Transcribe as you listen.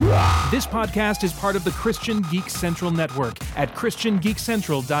This podcast is part of the Christian Geek Central Network at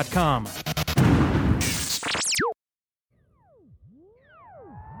ChristianGeekCentral.com.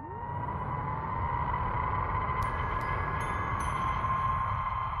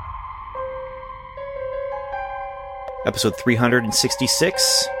 Episode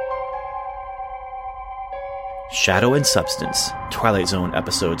 366, Shadow and Substance, Twilight Zone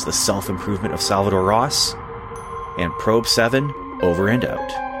episodes The Self-Improvement of Salvador Ross, and Probe 7, Over and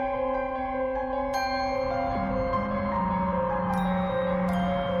Out.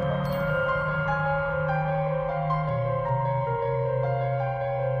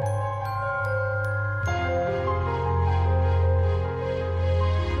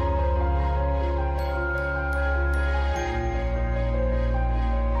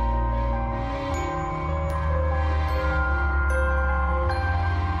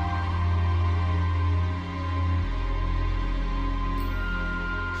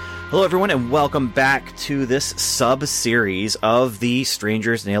 Hello, everyone, and welcome back to this sub-series of the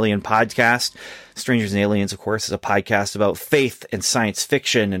Strangers and Alien podcast. Strangers and Aliens, of course, is a podcast about faith and science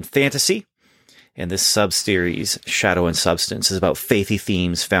fiction and fantasy. And this sub-series, Shadow and Substance, is about faithy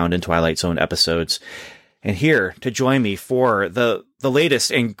themes found in Twilight Zone episodes. And here to join me for the latest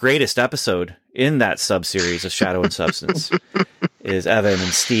and greatest episode in that sub-series of Shadow and Substance is Evan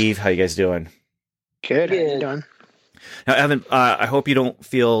and Steve. How you guys doing? Good. How you doing? Now, Evan, I hope you don't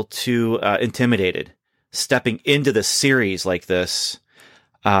feel too intimidated stepping into this series like this.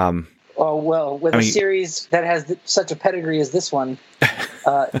 Oh, well, with a series that has such a pedigree as this one,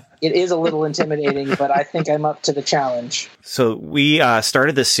 it is a little intimidating, but I think I'm up to the challenge. So we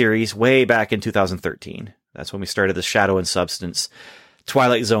started this series way back in 2013. That's when we started the Shadow and Substance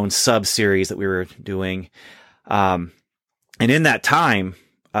Twilight Zone sub-series that we were doing. And in that time,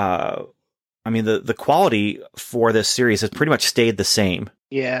 the quality for this series has pretty much stayed the same.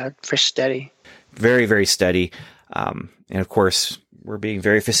 Yeah, for steady. Very, very steady. And of course, we're being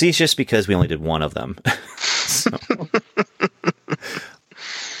very facetious because we only did one of them.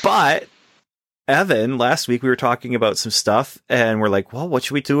 But, Evan, last week we were talking about some stuff and we're like, well, what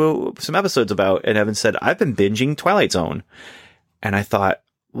should we do some episodes about? And Evan said, I've been binging Twilight Zone. And I thought,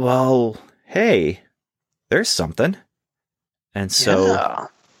 well, hey, there's something. And so...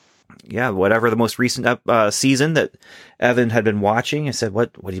 Yeah, whatever the most recent season that Evan had been watching. I said,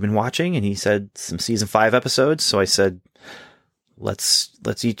 what have you been watching? And he said some season 5 episodes. So I said, let's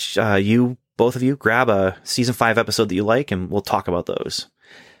each, both of you grab a season 5 episode that you like and we'll talk about those.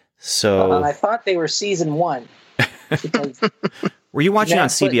 So I thought they were season 1. Were you watching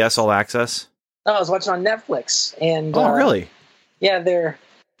Netflix on CBS All Access? No, I was watching on Netflix. And really? Yeah, they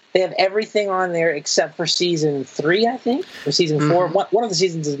have everything on there except for season 3, I think, or season 4. One of the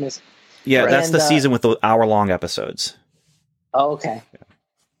seasons is missing. Yeah, that's the season with the hour-long episodes. Oh, okay. Yeah.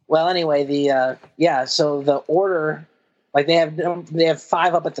 Well, anyway, so the order, like they have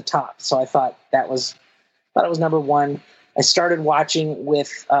 5 up at the top. So I thought it was number 1. I started watching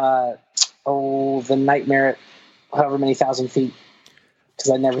with the Nightmare at however many thousand feet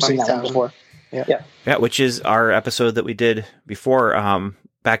because I'd never seen that one before. Yeah, which is our episode that we did before.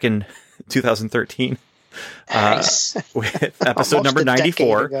 Back in 2013, with episode number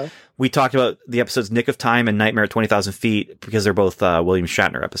 94, we talked about the episodes Nick of Time and Nightmare at 20,000 Feet because they're both William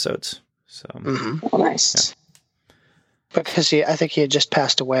Shatner episodes. So, Oh, nice. Yeah. Because I think he had just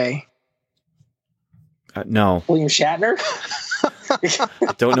passed away. No. William Shatner?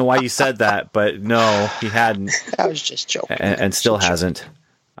 I don't know why you said that, but no, he hadn't. I was just joking. And still hasn't.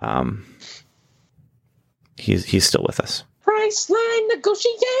 He's still with us. Priceline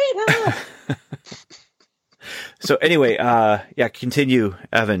negotiator. So anyway, continue,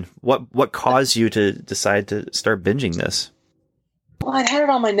 Evan. What caused you to decide to start binging this? Well, I had it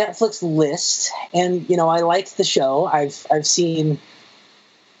on my Netflix list, and I liked the show. I've seen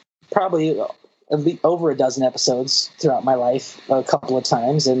probably over a dozen episodes throughout my life, a couple of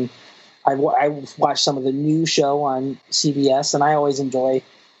times, and I watched some of the new show on CBS, and I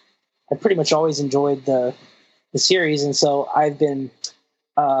pretty much always enjoyed the series, and so I've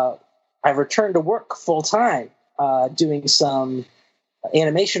returned to work full time, doing some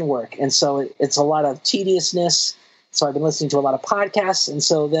animation work, and so it's a lot of tediousness. So I've been listening to a lot of podcasts, and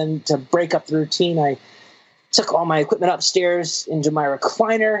so then to break up the routine, I took all my equipment upstairs into my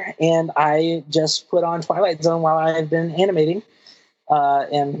recliner, and I just put on Twilight Zone while I've been animating.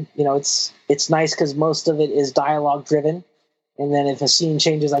 And it's nice because most of it is dialogue driven. And then if a scene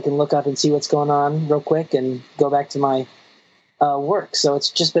changes, I can look up and see what's going on real quick and go back to my work. So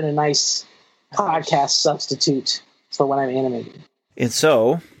it's just been a nice podcast substitute for when I'm animating. And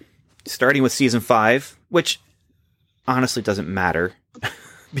so, starting with season 5, which honestly doesn't matter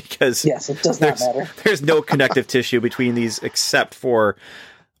because Yes, it does not matter. There's no connective tissue between these except for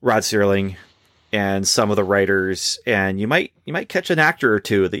Rod Serling and some of the writers, and you might catch an actor or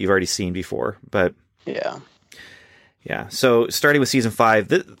two that you've already seen before, but Yeah. yeah. So starting with season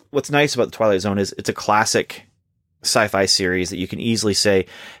 5, what's nice about the Twilight Zone is it's a classic sci-fi series that you can easily say,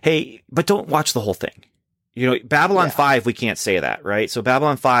 hey, but don't watch the whole thing. You know, Babylon 5, we can't say that, right? So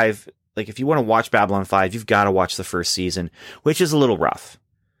Babylon 5, like if you want to watch Babylon 5, you've got to watch the first season, which is a little rough,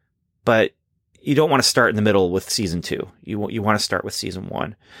 but you don't want to start in the middle with season 2. You want to start with season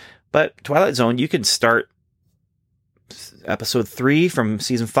 1. But Twilight Zone, you can start episode 3 from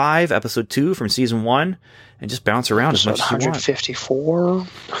season 5, episode 2 from season 1, and just bounce around as much as you want. 154.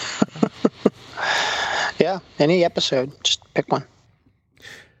 Yeah, any episode, just pick one.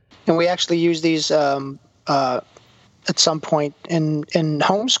 And we actually use these at some point in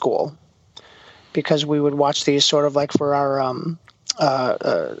homeschool, because we would watch these sort of like for our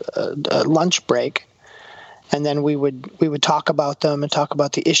lunch break. And then we would talk about them and talk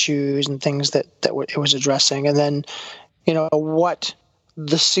about the issues and things that it was addressing. And then, you know, what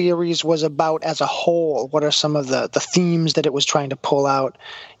the series was about as a whole. What are some of the themes that it was trying to pull out,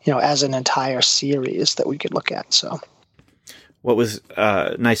 you know, as an entire series that we could look at. So what was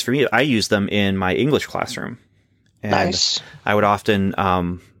nice for me, I used them in my English classroom. And nice. I would often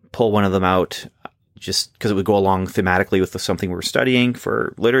pull one of them out just because it would go along thematically with something we were studying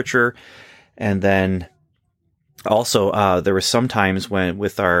for literature. And then also, there were some times when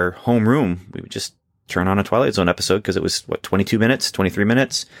with our homeroom, we would just turn on a Twilight Zone episode because it was 22 minutes, 23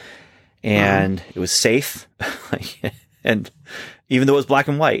 minutes, and it was safe. And even though it was black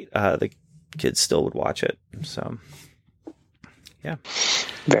and white, the kids still would watch it. So, yeah.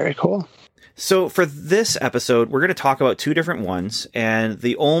 Very cool. So for this episode, we're going to talk about 2 different ones, and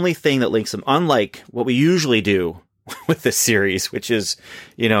the only thing that links them, unlike what we usually do with this series, which is,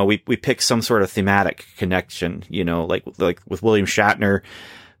 you know, we pick some sort of thematic connection, you know, like with William Shatner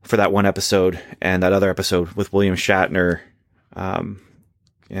for that one episode, and that other episode with William Shatner, and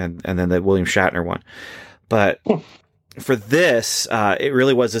then the William Shatner one. But for this, it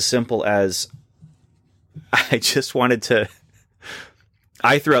really was as simple as I just wanted to.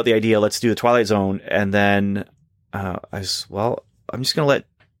 I threw out the idea, let's do the Twilight Zone, and then I'm just going to let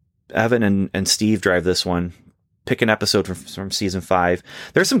Evan and Steve drive this one. Pick an episode from season 5.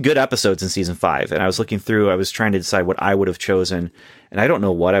 There's some good episodes in season 5, and I was looking through. I was trying to decide what I would have chosen, and I don't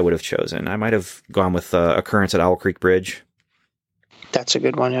know what I would have chosen. I might have gone with Occurrence at Owl Creek Bridge. That's a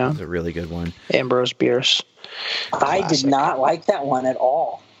good one, yeah. That's a really good one. Ambrose Bierce. I did not like that one at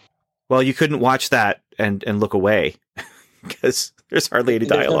all. Well, you couldn't watch that and look away because there's hardly any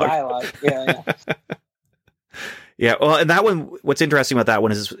dialogue. There's no dialogue. Yeah. Yeah. Well, and that one, what's interesting about that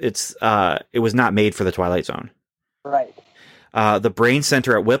one is it was not made for the Twilight Zone. Right. The Brain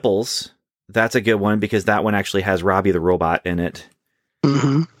Center at Whipple's, that's a good one because that one actually has Robbie the robot in it.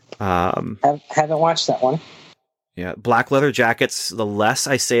 Mm-hmm. Haven't watched that one. Yeah. Black Leather Jackets, the less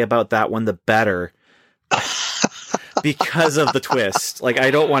I say about that one, the better. Because of the twist. Like, I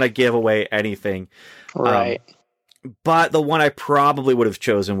don't want to give away anything. Right. But the one I probably would have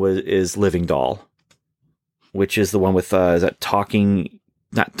chosen is Living Doll, which is the one with, is that Talking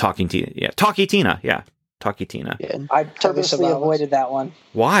Tina. Yeah. Talkie Tina. Yeah. Talkie Tina. Yeah. I purposely avoided that one.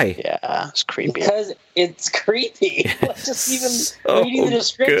 Why? Yeah, it's creepy. Because it's creepy. Just even so reading the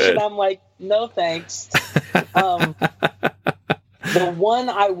description, good. I'm like, no thanks. The one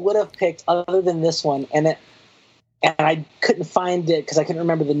I would have picked other than this one, and I couldn't find it because I couldn't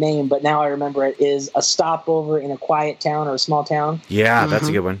remember the name, but now I remember it, is A Stopover in a Quiet Town or a Small Town. Yeah, that's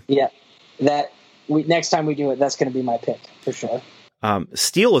a good one. Yeah. Next time we do it, that's going to be my pick for sure.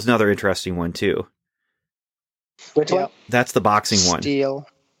 Steel was another interesting one too. Which one? That's the boxing one. Steel.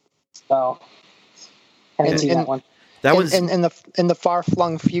 Oh, haven't seen that one. That was in the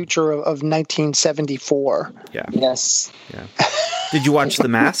far-flung future of 1974. Yeah. Yes. Yeah. Did you watch The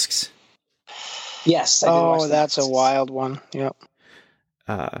Masks? Yes. I did watch That's that. a wild one. Yep.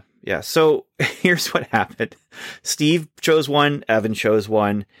 Yeah. So here's what happened. Steve chose one. Evan chose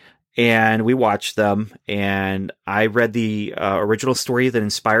one. And we watched them. And I read the original story that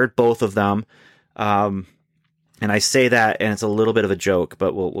inspired both of them. And I say that, and it's a little bit of a joke,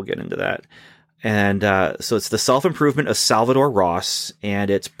 but we'll get into that. And so it's The Self-Improvement of Salvador Ross,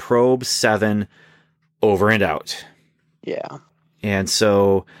 and it's Probe 7, Over and Out. Yeah. And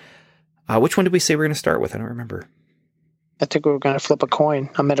so, which one did we say we were going to start with? I don't remember. I think we were going to flip a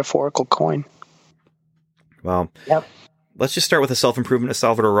coin, a metaphorical coin. Well, yep. Let's just start with The Self-Improvement of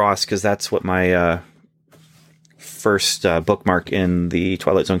Salvador Ross, because that's what my first bookmark in the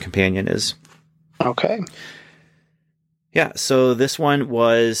Twilight Zone Companion is. Okay. Yeah, so this one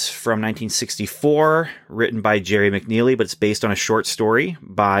was from 1964, written by Jerry McNeely, but it's based on a short story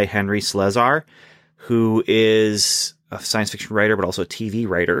by Henry Slezar, who is a science fiction writer, but also a TV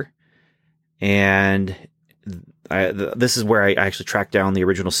writer. And this is where I actually tracked down the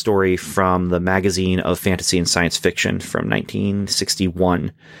original story from the Magazine of Fantasy and Science Fiction from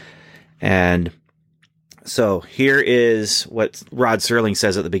 1961. And so here is what Rod Serling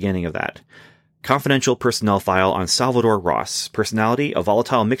says at the beginning of that. Confidential personnel file on Salvador Ross. Personality, a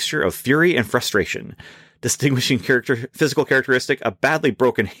volatile mixture of fury and frustration. Distinguishing physical characteristic, a badly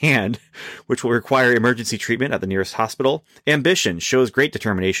broken hand, which will require emergency treatment at the nearest hospital. Ambition, shows great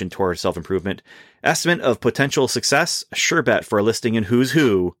determination toward self-improvement. Estimate of potential success, a sure bet for a listing in Who's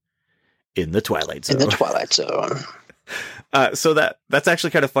Who in the Twilight Zone. In the Twilight Zone. So that's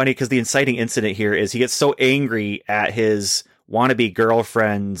actually kind of funny because the inciting incident here is he gets so angry at his wannabe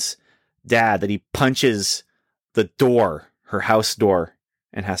girlfriend's dad that he punches the door, her house door,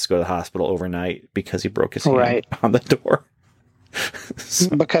 and has to go to the hospital overnight because he broke his hand on the door.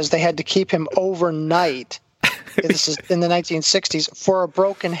 Because they had to keep him overnight. This is in the 1960s for a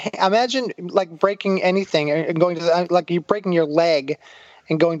broken hand. Imagine like breaking anything and going to like you breaking your leg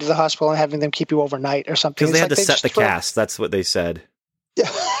and going to the hospital and having them keep you overnight or something. Because they had to set the cast. That's what they said.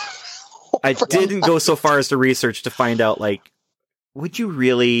 I didn't go so far as to research to find out, like, would you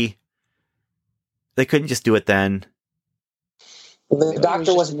really... They couldn't just do it then? The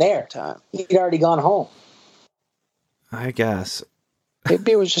doctor wasn't there. He'd already gone home. I guess.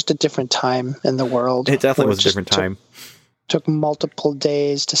 Maybe it was just a different time in the world. It definitely was a different time. Took multiple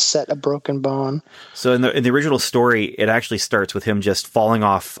days to set a broken bone. So in the original story, it actually starts with him just falling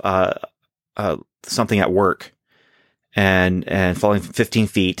off something at work and falling 15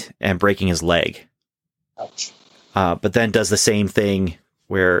 feet and breaking his leg. Ouch. But then does the same thing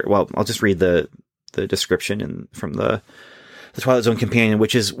where, well, I'll just read the description from the Twilight Zone Companion,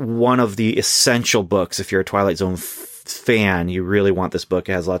 which is one of the essential books. If you're a Twilight Zone fan, you really want this book.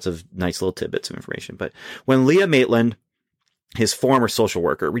 It has lots of nice little tidbits of information. But when Leah Maitland, his former social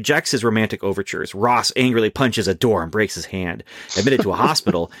worker, rejects his romantic overtures, Ross angrily punches a door and breaks his hand. Admitted to a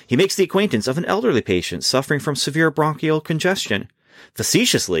hospital, he makes the acquaintance of an elderly patient suffering from severe bronchial congestion.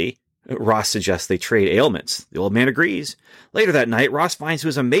 Facetiously, Ross suggests they trade ailments. The old man agrees. Later that night, Ross finds to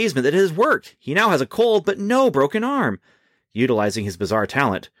his amazement that it has worked. He now has a cold, but no broken arm. Utilizing his bizarre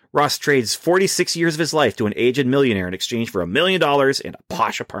talent, Ross trades 46 years of his life to an aged millionaire in exchange for $1 million and a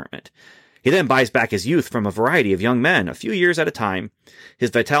posh apartment. He then buys back his youth from a variety of young men, a few years at a time. His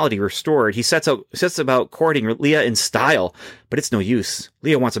vitality restored, he sets about courting Leah in style, but it's no use.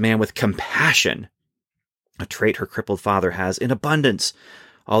 Leah wants a man with compassion, a trait her crippled father has in abundance.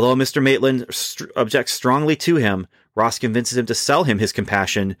 Although Mr. Maitland objects strongly to him, Ross convinces him to sell him his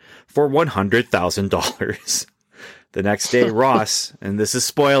compassion for $100,000. The next day, Ross, and this is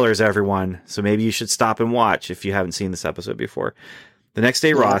spoilers, everyone, so maybe you should stop and watch if you haven't seen this episode before. The next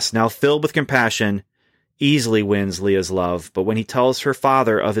day, Ross, now filled with compassion, easily wins Leah's love, but when he tells her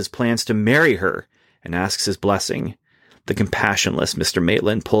father of his plans to marry her and asks his blessing, the compassionless Mr.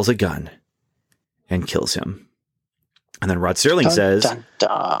 Maitland pulls a gun and kills him. And then Rod Serling says,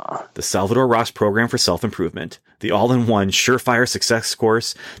 the Salvador Ross Program for Self-Improvement, the all-in-one surefire success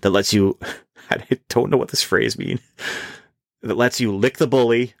course that lets you, I don't know what this phrase means, that lets you lick the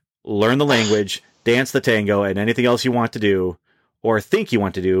bully, learn the language, dance the tango, and anything else you want to do, or think you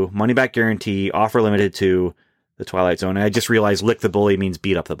want to do, money back guarantee, offer limited to the Twilight Zone. And I just realized lick the bully means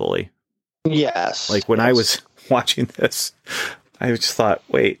beat up the bully. Yes. Like when I was watching this, I just thought,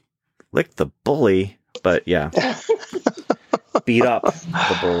 wait, lick the bully? But yeah. Beat up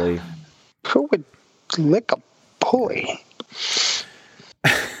the bully. Who would lick a bully?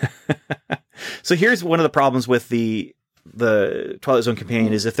 So here's one of the problems with the Twilight Zone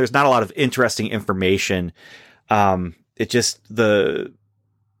Companion is if there's not a lot of interesting information, it just the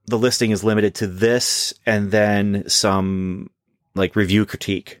listing is limited to this and then some like review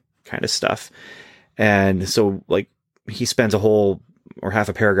critique kind of stuff. And so like he spends a whole or half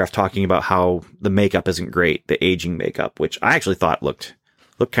a paragraph talking about how the makeup isn't great, the aging makeup, which I actually thought looked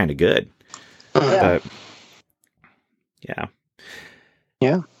kind of good. Yeah. But, yeah.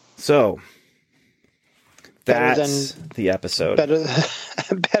 Yeah. So that's the episode.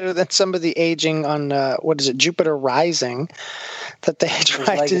 Better than some of the aging on Jupiter Rising that they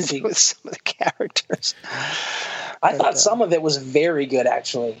tried to do with some of the characters. I thought some of it was very good,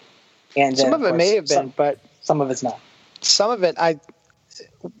 actually, and some of it may have been, but some of it's not. Some of it,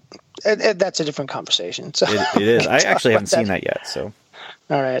 that's a different conversation. So it is. I actually haven't seen that yet. So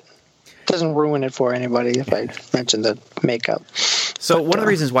all right, doesn't ruin it for anybody if I mention the makeup. So one of the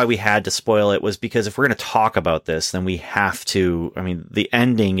reasons why we had to spoil it was because if we're going to talk about this, then we have to. I mean, the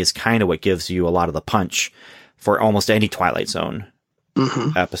ending is kind of what gives you a lot of the punch for almost any Twilight Zone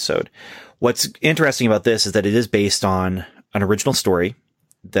episode. What's interesting about this is that it is based on an original story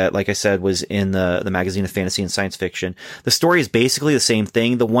that, like I said, was in the magazine of fantasy and science fiction. The story is basically the same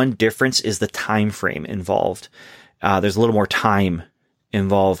thing. The one difference is the time frame involved. There's a little more time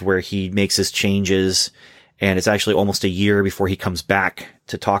involved where he makes his changes, and it's actually almost a year before he comes back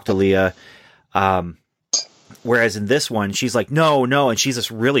to talk to Leah. Whereas in this one, she's like, no, and she's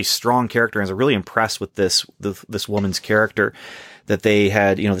this really strong character, and I was really impressed with this woman's character that they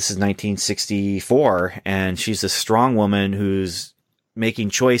had. You know, this is 1964, and she's this strong woman who's making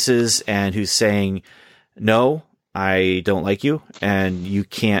choices and who's saying, no, I don't like you, and you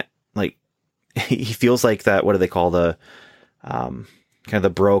can't, like, he feels like that, what do they call the, kind of the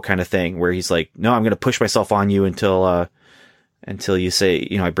bro kind of thing, where he's like, no, I'm going to push myself on you until you say,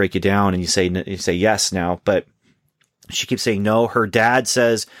 you know, I break you down, and you say yes now. But she keeps saying no. Her dad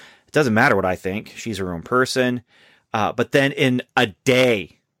says, it doesn't matter what I think. She's her own person. But then in a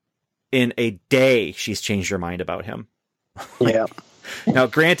day, she's changed her mind about him. Yeah. Now,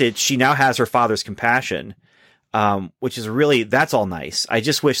 granted, she now has her father's compassion, which is really, that's all nice. I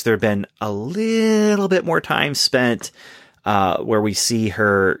just wish there had been a little bit more time spent where we see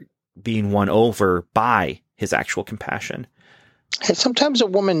her being won over by his actual compassion. And sometimes a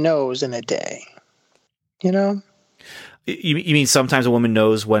woman knows in a day, you know? You mean sometimes a woman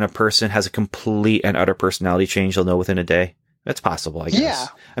knows when a person has a complete and utter personality change? They'll know within a day? That's possible, I guess. Yeah.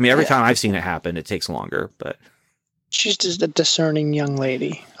 I mean, every time I've seen it happen, it takes longer, but... She's just a discerning young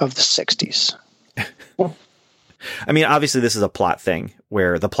lady of the 60s. I mean, obviously this is a plot thing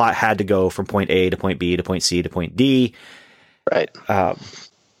where the plot had to go from point A to point B to point C to point D. Right.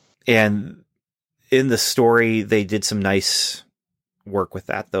 And in the story, they did some nice work with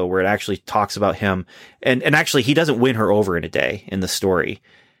that, though, where it actually talks about him. And actually, he doesn't win her over in a day in the story.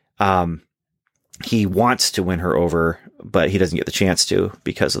 He wants to win her over, but he doesn't get the chance to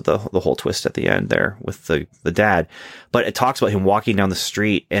because of the whole twist at the end there with the dad. But it talks about him walking down the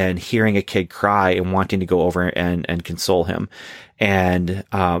street and hearing a kid cry and wanting to go over and console him. And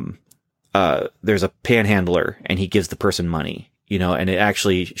there's a panhandler, and he gives the person money, you know, and it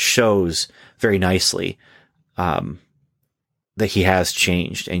actually shows very nicely that he has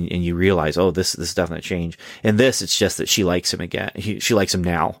changed, and you realize, oh, this is definitely a change. In this, it's just that she likes him again. She likes him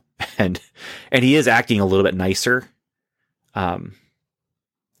now. And he is acting a little bit nicer. But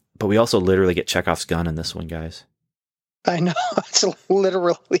we also literally get Chekhov's gun in this one, guys. I know. It's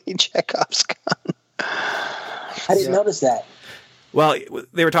literally Chekhov's gun. I didn't notice that. Well,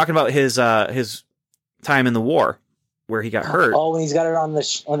 they were talking about his time in the war where he got hurt. Oh, when he's got it on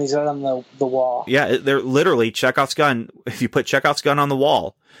the wall. Yeah, they're literally Chekhov's gun. If you put Chekhov's gun on the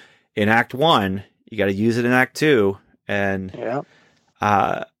wall in Act 1, you got to use it in Act 2. And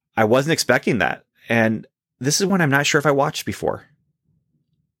I wasn't expecting that. And this is one I'm not sure if I watched before.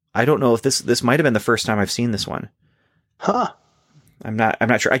 I don't know if this might have been the first time I've seen this one. Huh. I'm not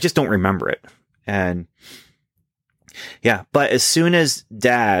sure. I just don't remember it. And yeah, but as soon as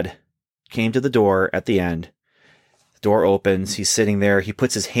Dad came to the door at the end, the door opens, he's sitting there, he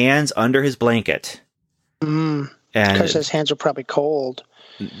puts his hands under his blanket. And because his hands are probably cold.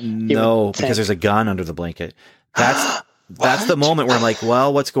 No, because there's a gun under the blanket. That's the moment where I'm like,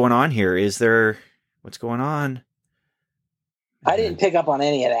 well, what's going on here? What's going on? I didn't pick up on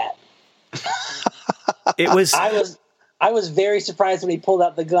any of that. It was. I was very surprised when he pulled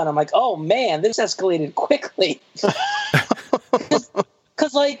out the gun. I'm like, oh man, this escalated quickly.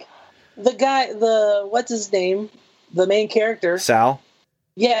 Because like the guy, what's his name, the main character, Sal.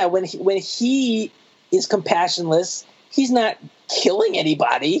 Yeah, when he is compassionless, he's not killing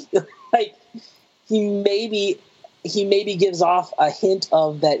anybody. Like he maybe gives off a hint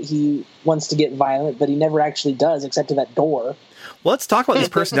of that he wants to get violent, but he never actually does, except to that door. Well, let's talk about these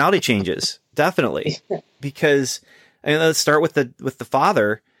personality changes, definitely, because let's start with the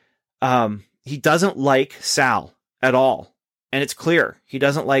father. He doesn't like Sal at all, and it's clear he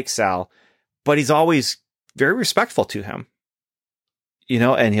doesn't like Sal, but he's always very respectful to him. You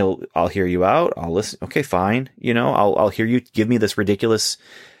know, and I'll hear you out. I'll listen. Okay, fine. You know, I'll hear you give me this ridiculous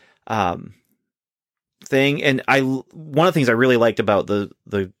thing. And one of the things I really liked about the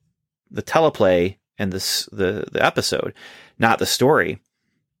teleplay and the episode, not the story,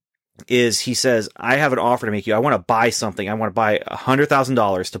 is he says, I have an offer to make you. I want to buy something. I want to buy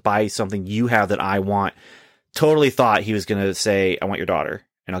 $100,000 to buy something you have that I want. Totally thought he was going to say, I want your daughter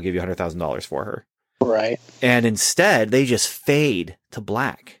and I'll give you $100,000 for her. Right. And instead they just fade to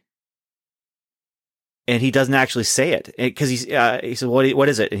black. And he doesn't actually say it because he says, what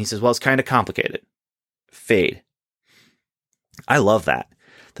is it? And he says, well, it's kind of complicated. Fade. I love that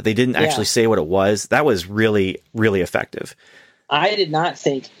they didn't actually say what it was. That was really, really effective. I did not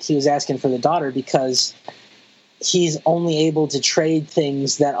think he was asking for the daughter because he's only able to trade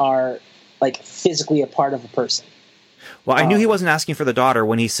things that are like physically a part of a person. Well, I knew he wasn't asking for the daughter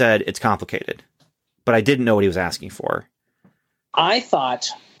when he said it's complicated, but I didn't know what he was asking for. I thought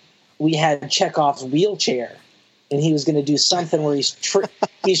we had Chekhov's wheelchair, and he was going to do something where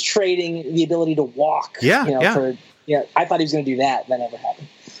he's trading the ability to walk. Yeah, I thought he was going to do that. That never happened.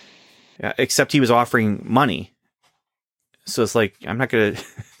 Yeah, except he was offering money. So it's like, I'm going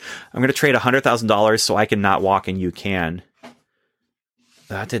to trade $100,000 so I can not walk and you can.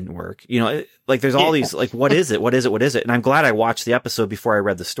 That didn't work. There's all these, like, what is it? What is it? What is it? And I'm glad I watched the episode before I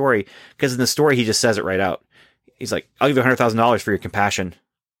read the story, because in the story, he just says it right out. He's like, I'll give you $100,000 for your compassion.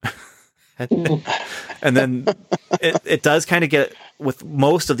 And then it does kind of get, with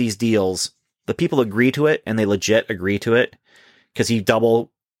most of these deals, the people agree to it and they legit agree to it because he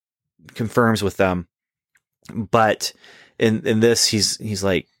double confirms with them. But in this, he's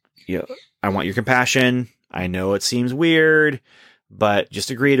like, I want your compassion. I know it seems weird, but just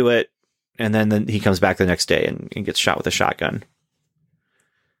agree to it. And then he comes back the next day and gets shot with a shotgun.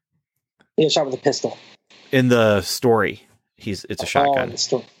 He gets shot with a pistol. In the story, it's a shotgun.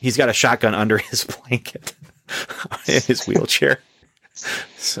 He's got a shotgun under his blanket in his wheelchair.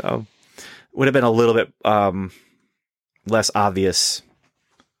 So would have been a little bit less obvious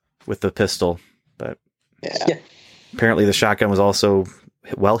with the pistol, but apparently the shotgun was also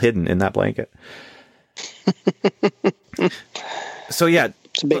well hidden in that blanket. So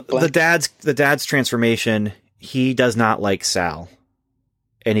the dad's transformation, he does not like Sal,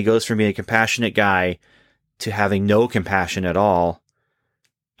 and he goes from being a compassionate guy to having no compassion at all.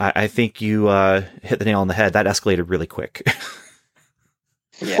 I think you hit the nail on the head. That escalated really quick.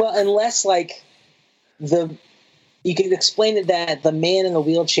 Well, unless you could explain it that the man in the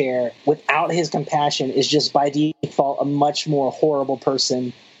wheelchair without his compassion is just by default a much more horrible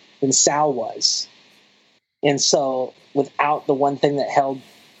person than Sal was. And so without the one thing that held,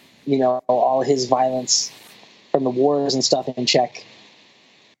 all his violence from the wars and stuff in check,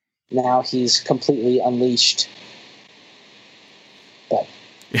 now he's completely unleashed. But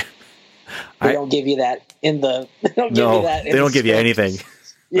they don't give you that in the. They don't give you anything.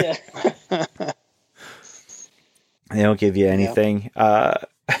 Yeah. They don't give you anything. But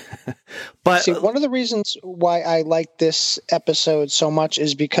see, one of the reasons why I like this episode so much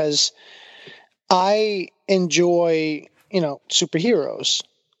is because I enjoy, superheroes.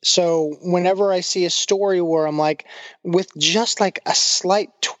 So whenever I see a story where I'm like, with just like a slight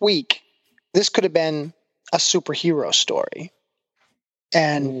tweak, this could have been a superhero story.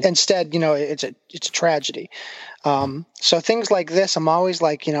 And instead, it's a tragedy. So things like this, I'm always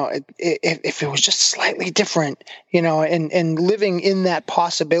like, if it was just slightly different, and living in that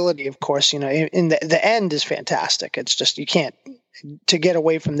possibility, of course, in the end is fantastic. It's just, to get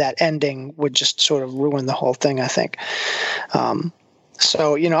away from that ending would just sort of ruin the whole thing, I think.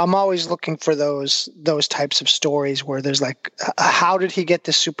 So, I'm always looking for those types of stories where there's like, how did he get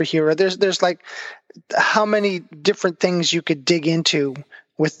this superhero? There's like, how many different things you could dig into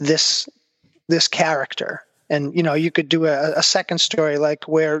with this character. And, you could do a second story, like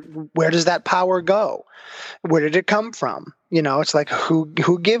where does that power go? Where did it come from? It's like,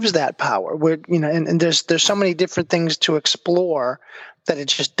 who gives that power? Where, and there's so many different things to explore that it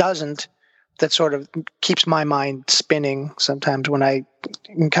just doesn't. That sort of keeps my mind spinning sometimes when I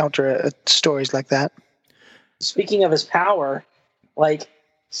encounter stories like that. Speaking of his power,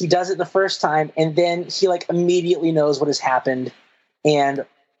 he does it the first time, and then he immediately knows what has happened, and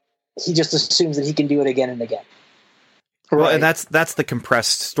he just assumes that he can do it again and again. Well, and that's the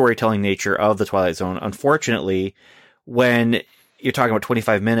compressed storytelling nature of the Twilight Zone. Unfortunately, when you're talking about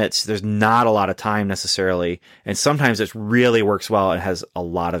 25 minutes, there's not a lot of time necessarily. And sometimes it really works well and has a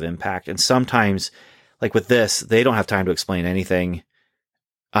lot of impact. And sometimes, like with this, they don't have time to explain anything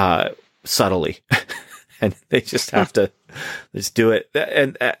subtly. And they just have to just do it.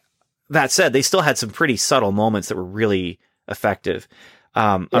 And that said, they still had some pretty subtle moments that were really effective.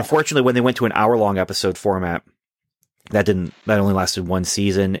 Unfortunately, when they went to an hour-long episode format, that only lasted one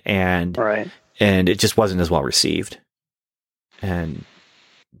season, and it just wasn't as well received.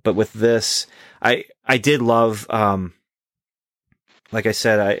 But with this, I did love, like I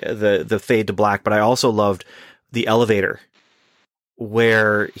said, the fade to black, but I also loved the elevator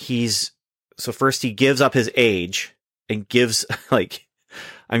where so first he gives up his age and gives I'm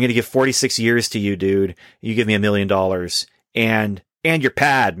going to give 46 years to you, dude. You give me $1 million and your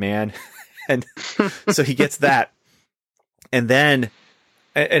pad, man. And so he gets that. And then,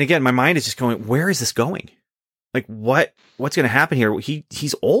 and again, my mind is just going, where is this going? Like, what's going to happen here?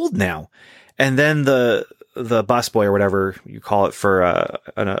 He's old now. And then the busboy or whatever you call it for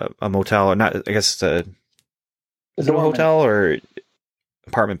a motel, or not, I guess is it a hotel or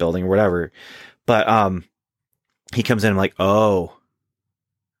apartment building or whatever. But he comes in and I'm like, oh,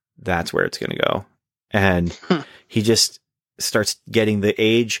 that's where it's going to go. And he just starts getting the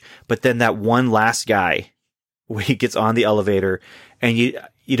age. But then that one last guy, when he gets on the elevator, and you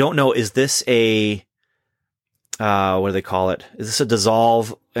don't know, is this a what do they call it? Is this a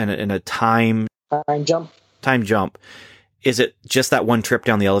dissolve in a time jump? Time jump. Is it just that one trip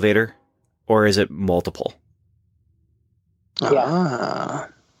down the elevator, or is it multiple? Yeah.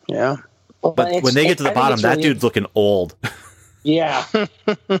 Yeah. But when they get to the bottom, that dude's looking old. Yeah.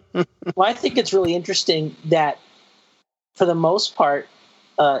 Well, I think it's really interesting that, for the most part,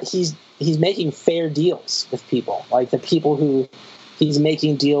 he's making fair deals with people. Like, the people who he's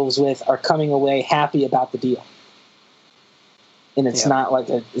making deals with are coming away happy about the deal, and it's not like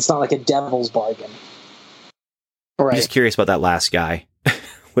a devil's bargain. Right. I'm just curious about that last guy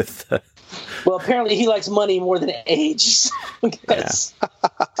with the. Well, apparently he likes money more than age.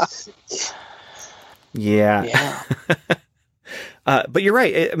 Yeah. But you're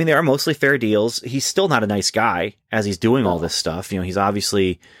right. I mean, they are mostly fair deals. He's still not a nice guy as he's doing all this stuff. You know, he's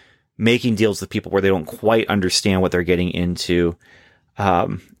obviously making deals with people where they don't quite understand what they're getting into.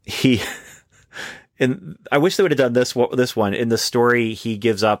 And I wish they would have done this one. In the story, he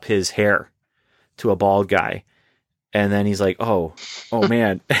gives up his hair to a bald guy. And then he's like, oh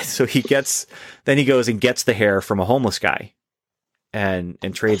man. So he goes and gets the hair from a homeless guy and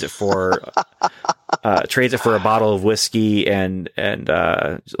trades it for a bottle of whiskey and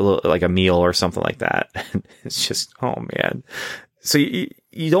like a meal or something like that. It's just, oh man. So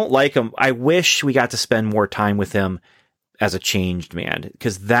you don't like him. I wish we got to spend more time with him as a changed man,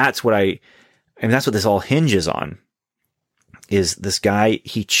 because that's what that's what this all hinges on. Is this guy,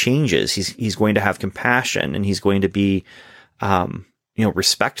 he changes. He's going to have compassion, and he's going to be,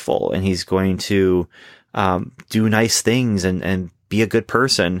 respectful, and he's going to, do nice things and be a good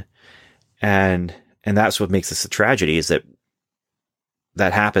person. And that's what makes this a tragedy, is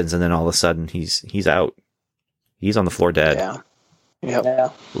that happens. And then all of a sudden he's out. He's on the floor dead. Yeah. Yep. Yeah.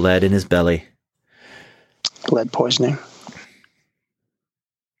 Lead in his belly. Lead poisoning.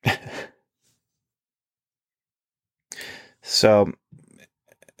 So,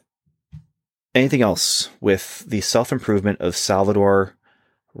 anything else with the self-improvement of Salvador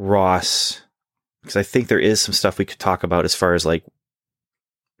Ross? Because I think there is some stuff we could talk about as far as like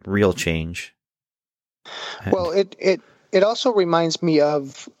real change. Well, it also reminds me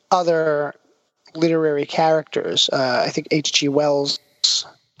of other literary characters. I think H.G. Wells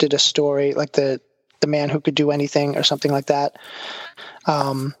did a story like the Man Who Could Do Anything or something like that.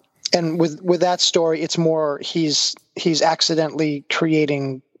 And with that story, it's more he's accidentally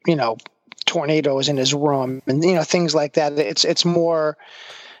creating, tornadoes in his room and, things like that. It's more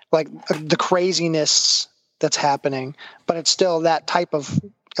like the craziness that's happening, but it's still that type of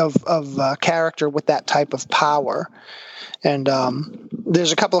character with that type of power. And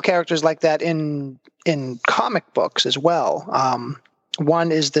there's a couple of characters like that in comic books as well.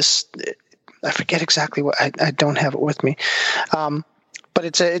 One is this, I forget exactly what, I don't have it with me. But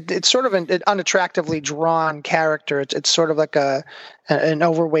it's sort of an unattractively drawn character. It's sort of like an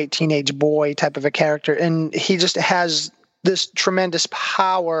overweight teenage boy type of a character, and he just has this tremendous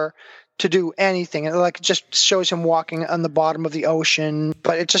power to do anything. And it just shows him walking on the bottom of the ocean.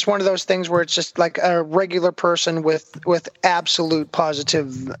 But it's just one of those things where it's just like a regular person with absolute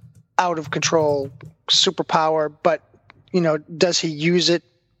positive, out of control superpower. But does he use it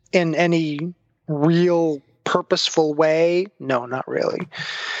in any real purposeful way? No, not really.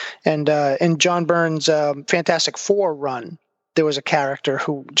 And in John Byrne's Fantastic Four run, there was a character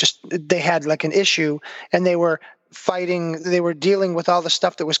who they had like an issue, and they were dealing with all the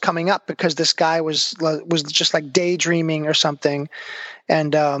stuff that was coming up because this guy was just like daydreaming or something.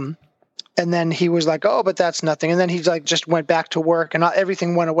 And then he was like, oh, but that's nothing. And then he just went back to work, and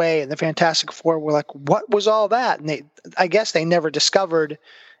everything went away. And the Fantastic Four were like, what was all that? And I guess they never discovered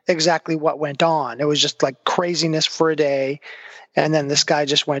exactly what went on. It was just like craziness for a day, and then this guy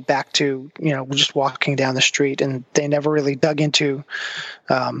just went back to just walking down the street, and they never really dug into,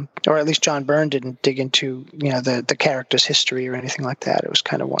 or at least John Byrne didn't dig into the character's history or anything like that. It was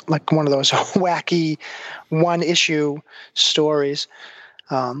kind of like one of those wacky one issue stories.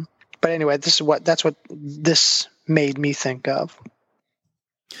 But anyway, that's what this made me think of.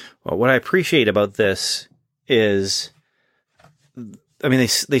 Well, what I appreciate about this is I mean,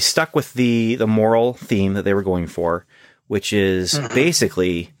 they stuck with the moral theme that they were going for, which is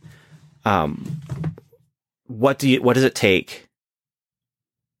basically, what does it take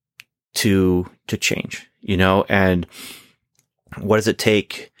to change, you know? And what does it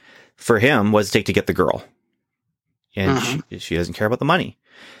take for him? What does it take to get the girl? And she doesn't care about the money.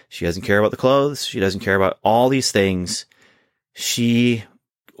 She doesn't care about the clothes. She doesn't care about all these things. She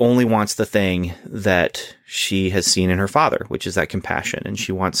only wants the thing that she has seen in her father, which is that compassion. And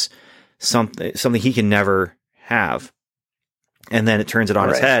she wants something he can never have. And then it turns it on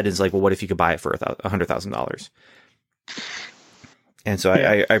its head. And it's like, well, what if you could buy it for $100,000? And so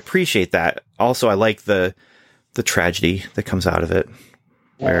I appreciate that. Also, I like the tragedy that comes out of it,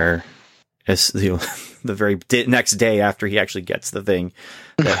 where it's the very next day after he actually gets the thing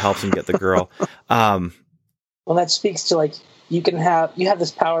that helps him get the girl. Well, that speaks to, like, you have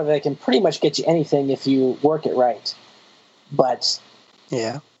this power that can pretty much get you anything if you work it right. But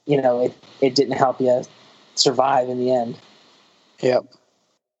you know, it didn't help you survive in the end. Yep.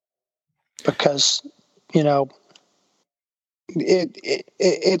 Because, you know,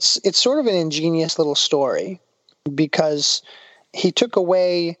 it's sort of an ingenious little story, because he took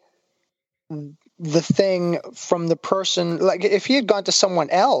away the thing from the person. Like, if he had gone to someone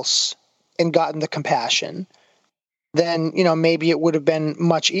else and gotten the compassion, then, you know, maybe it would have been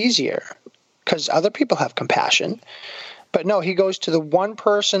much easier, because other people have compassion. But no, he goes to the one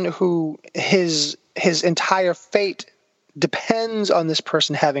person who his entire fate depends on this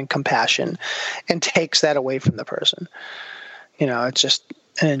person having compassion, and takes that away from the person. You know, it's just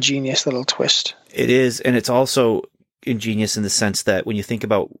an ingenious little twist. It is. And it's also ingenious in the sense that when you think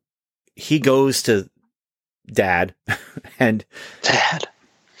about, he goes to dad and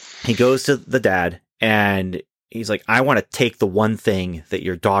he goes to the dad and he's like, I want to take the one thing that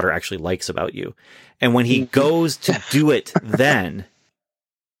your daughter actually likes about you. And when he goes to do it, then,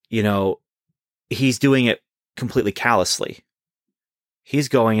 you know, he's doing it completely callously. He's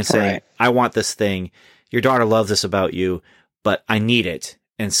going and saying, I want this thing. Your daughter loves this about you, but I need it.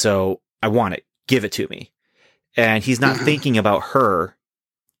 And so I want it. Give it to me. And he's not thinking about her.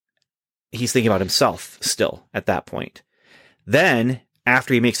 He's thinking about himself still at that point. Then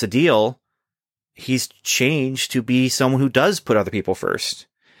after he makes the deal, he's changed to be someone who does put other people first.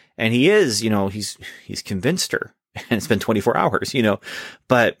 And he is, you know, he's convinced her, and it's been 24 hours, you know,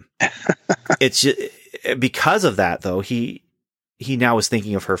 but it's just, because of that though, he now is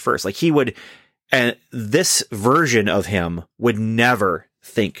thinking of her first. Like, he would, and this version of him would never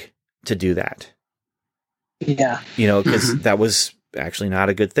think to do that. Yeah. You know, because that was actually not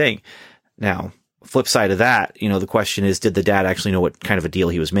a good thing. Now, flip side of that, you know, the question is, did the dad actually know what kind of a deal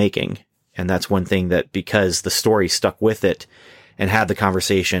he was making? And that's one thing that, because the story stuck with it and had the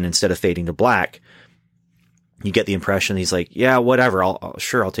conversation instead of fading to black, you get the impression he's like, yeah, whatever.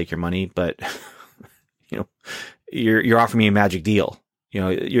 I'll take your money, but you know, you're offering me a magic deal. You know,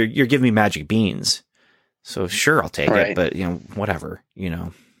 you're giving me magic beans. So sure, I'll take it, but you know, whatever, you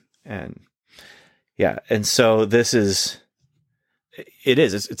know, and yeah. And so it's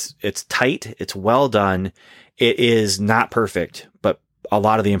tight. It's well done. It is not perfect, but a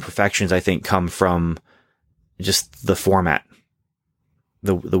lot of the imperfections, I think, come from just the format,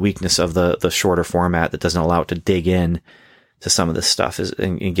 the weakness of the shorter format that doesn't allow it to dig in to some of this stuff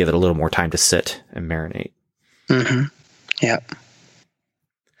and give it a little more time to sit and marinate. Mm-hmm. Yeah.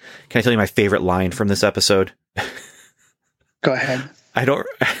 Can I tell you my favorite line from this episode? Go ahead. I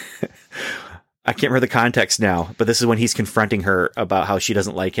can't remember the context now, but this is when he's confronting her about how she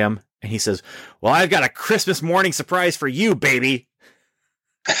doesn't like him. And he says, well, I've got a Christmas morning surprise for you, baby.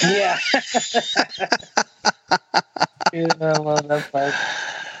 Yeah. Dude, I love that part.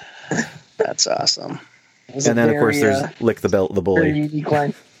 That's awesome. And then, of course, there's Lick the Bully. Very unique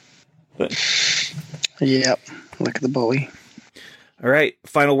line. Yep. Lick the Bully. All right.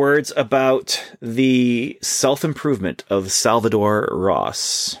 Final words about the self-improvement of Salvador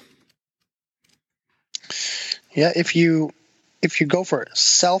Ross. Yeah, if you go for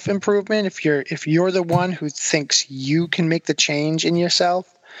self-improvement, if you're the one who thinks you can make the change in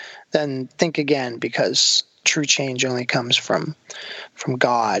yourself, then think again, because true change only comes from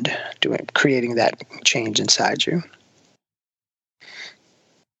God creating that change inside you.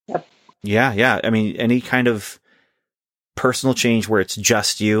 Yep. Yeah. I mean, any kind of personal change where it's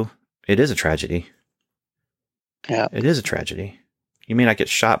just you, it is a tragedy. Yeah. It is a tragedy. You may not get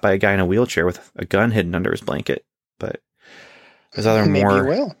shot by a guy in a wheelchair with a gun hidden under his blanket, but there's other maybe more. You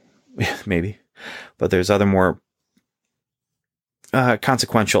will. Maybe. But there's other more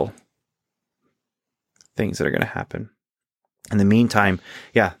consequential things that are going to happen. In the meantime,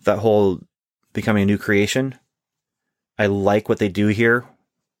 yeah, that whole becoming a new creation, I like what they do here.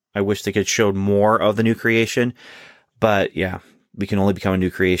 I wish they could show more of the new creation, but yeah, we can only become a new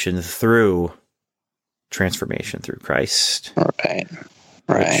creation through transformation through Christ. Right.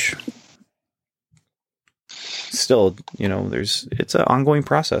 Which still, it's an ongoing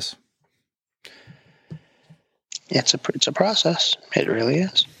process. It's a process. It really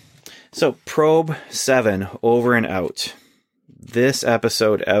is. So, Probe 7, over and out. This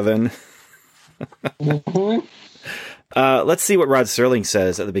episode, Evan. Mm-hmm. Let's see what Rod Serling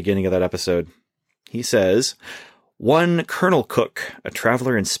says at the beginning of that episode. He says, one Colonel Cook, a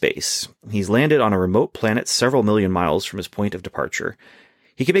traveler in space. He's landed on a remote planet several million miles from his point of departure.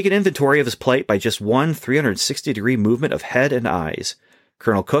 He can make an inventory of his plight by just one 360-degree movement of head and eyes.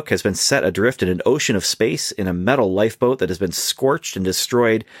 Colonel Cook has been set adrift in an ocean of space in a metal lifeboat that has been scorched and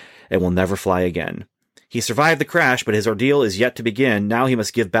destroyed and will never fly again. He survived the crash, but his ordeal is yet to begin. Now he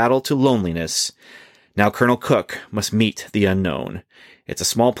must give battle to loneliness. Now Colonel Cook must meet the unknown. It's a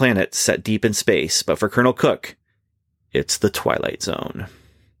small planet set deep in space, but for Colonel Cook, it's the Twilight Zone.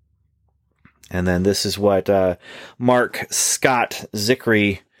 And then this is what Mark Scott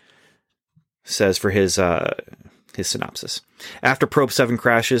Zickery says for his synopsis. After Probe 7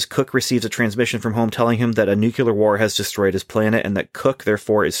 crashes, Cook receives a transmission from home telling him that a nuclear war has destroyed his planet and that Cook,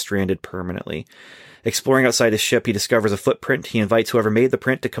 therefore, is stranded permanently. Exploring outside his ship, he discovers a footprint. He invites whoever made the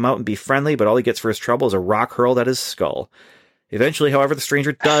print to come out and be friendly, but all he gets for his trouble is a rock hurled at his skull. Eventually, however, the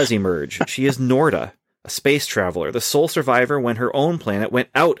stranger does emerge. She is Norda, a space traveler, the sole survivor when her own planet went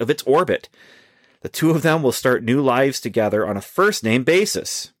out of its orbit. The two of them will start new lives together on a first-name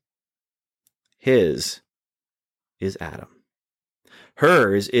basis. His is Adam.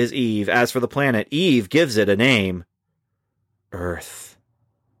 Hers is Eve. As for the planet, Eve gives it a name. Earth.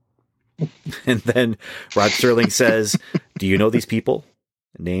 And then Rod Serling says, do you know these people?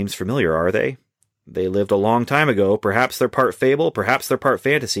 Names familiar, are they? They lived a long time ago. Perhaps they're part fable, perhaps they're part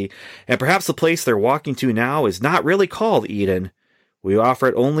fantasy, and perhaps the place they're walking to now is not really called Eden. We offer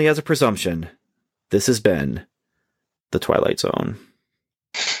it only as a presumption. This has been the Twilight Zone.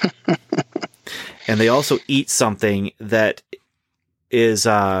 And they also eat something that is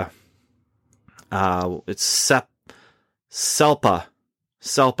it's Selpa,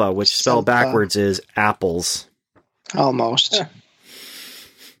 which spelled backwards is apples. Almost.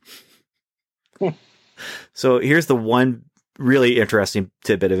 So here's the one really interesting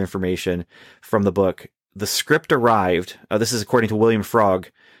tidbit of information from the book. The script arrived. This is according to William Frog,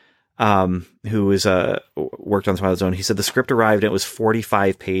 who is worked on Twilight Zone. He said the script arrived and it was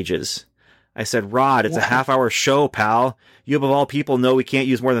 45 pages. I said, Rod, it's a half-hour show, pal. You, of all people, know we can't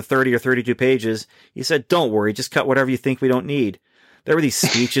use more than 30 or 32 pages. He said, don't worry, just cut whatever you think we don't need. There were these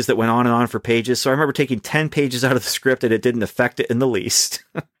speeches that went on and on for pages, so I remember taking 10 pages out of the script and it didn't affect it in the least.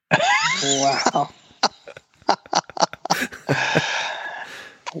 Wow.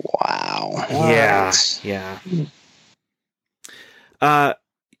 Wow. Yeah.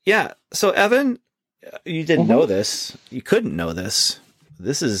 Yeah. So, Evan, you didn't know this. You couldn't know this.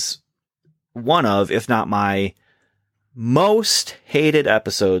 This is one of, if not my most hated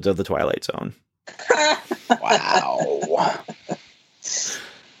episodes of The Twilight Zone. Wow.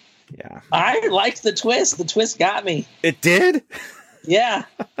 Yeah. I liked the twist. The twist got me. It did? Yeah.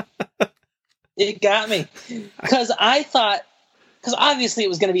 It got me. Because obviously it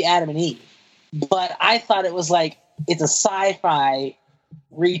was going to be Adam and Eve, but I thought it was like, it's a sci-fi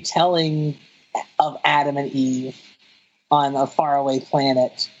retelling of Adam and Eve on a faraway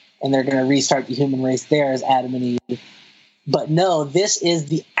planet, and they're going to restart the human race there as Adam and Eve. But no, this is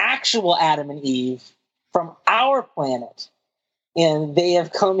the actual Adam and Eve from our planet, and they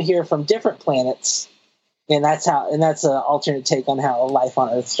have come here from different planets, and that's an alternate take on how life on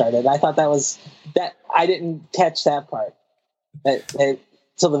Earth started. I thought that I didn't catch that part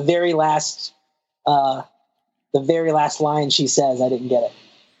till the very last line she says. I didn't get it,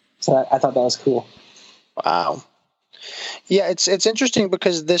 so I thought that was cool. Wow. Yeah, it's interesting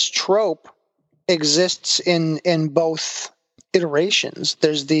because this trope exists in both iterations.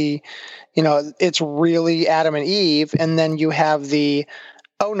 There's it's really Adam and Eve, and then you have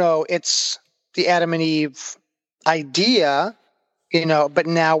it's the Adam and Eve idea, but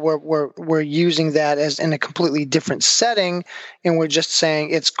now we're using that as in a completely different setting, and we're just saying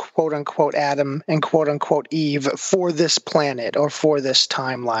it's quote unquote Adam and quote unquote Eve for this planet or for this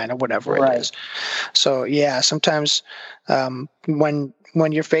timeline or whatever it is. So yeah, sometimes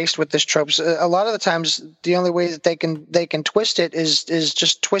when you're faced with this tropes, a lot of the times the only way that they can twist it is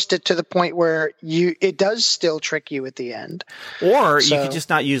just twist it to the point where it does still trick you at the end. Or you could just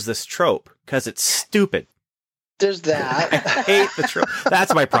not use this trope because it's stupid. There's that. I hate the trope.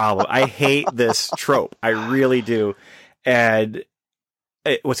 That's my problem. I hate this trope. I really do. And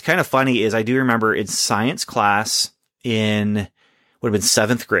what's kind of funny is I do remember in science class would have been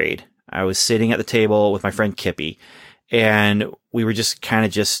 7th grade. I was sitting at the table with my friend Kippy, and we were just kind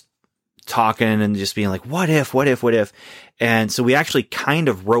of just talking and just being like, what if? And so we actually kind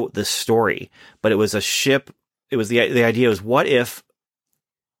of wrote this story, but it was a ship. It was the idea was, what if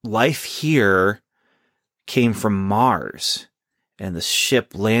life here came from Mars, and the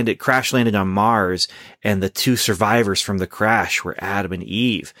ship crash landed on Mars, and the 2 survivors from the crash were Adam and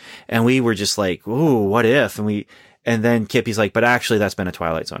Eve. And we were just like, ooh, what if? And then Kippy's like, but actually that's been a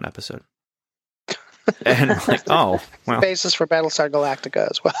Twilight Zone episode. And I'm like, oh, well. Basis for Battlestar Galactica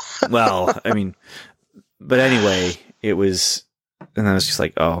as well. Well, I mean, but anyway, it was, and I was just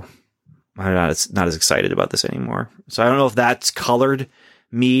like, oh, I'm not as excited about this anymore. So I don't know if that's colored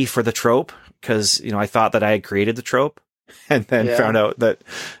me for the trope, because, I thought that I had created the trope, and then found out that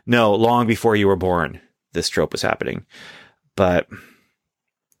no, long before you were born, this trope was happening. But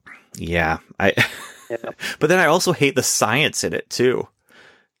yeah, but then I also hate the science in it too,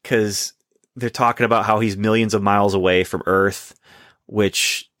 because they're talking about how he's millions of miles away from Earth,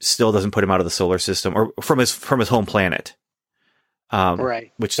 which still doesn't put him out of the solar system or from his home planet.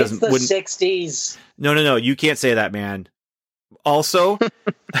 Right. Which doesn't. It's the 60s. No. You can't say that, man. Also,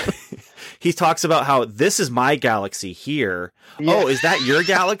 he talks about how this is my galaxy here. Yeah. Oh, is that your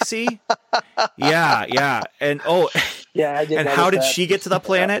galaxy? Yeah. And yeah, I did. And how did she get to the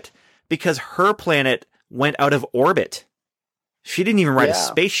planet? Because her planet went out of orbit. She didn't even ride a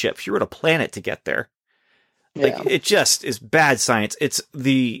spaceship. She rode a planet to get there. Like, it just is bad science.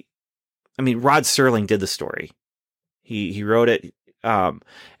 Rod Serling did the story. He wrote it. And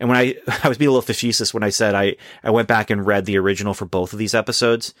when I was being a little facetious when I said I went back and read the original for both of these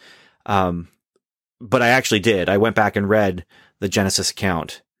episodes. But I actually did. I went back and read the Genesis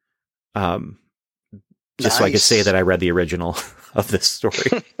account. Just so I could say that I read the original of this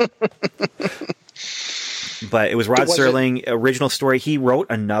story. But it was Rod Serling, original story. He wrote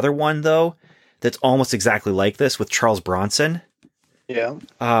another one, though, that's almost exactly like this with Charles Bronson. Yeah.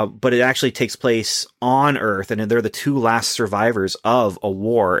 But it actually takes place on Earth, and they're the 2 last survivors of a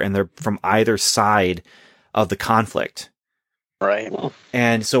war, and they're from either side of the conflict. Right.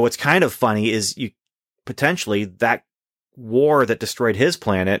 And so what's kind of funny is potentially that war that destroyed his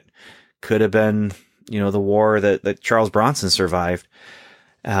planet could have been, the war that Charles Bronson survived.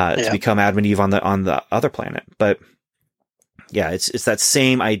 To become Adam and Eve on the other planet. But yeah, it's that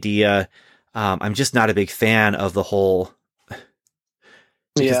same idea. I'm just not a big fan of the whole,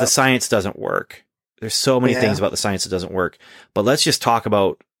 because the science doesn't work. There's so many things about the science that doesn't work. But let's just talk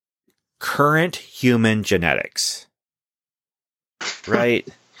about current human genetics. Right?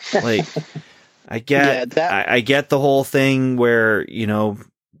 Like, I get I get the whole thing where,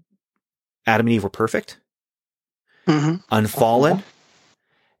 Adam and Eve were perfect, unfallen.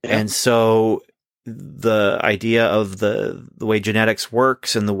 Yeah. And so the idea of the way genetics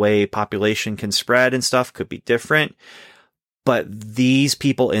works and the way population can spread and stuff could be different. But these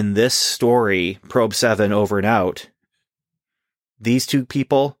people in this story, Probe 7 over and out, these 2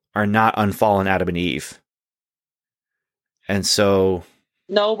 people are not unfallen Adam and Eve. And so...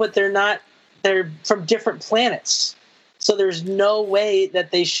 No, but they're not. They're from different planets. So there's no way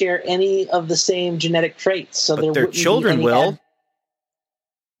that they share any of the same genetic traits. So but their children will.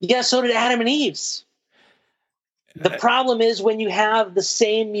 Yeah, so did Adam and Eve's. The problem is when you have the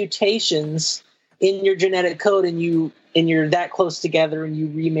same mutations in your genetic code and you're that close together and you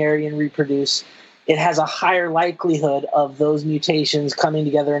remarry and reproduce, it has a higher likelihood of those mutations coming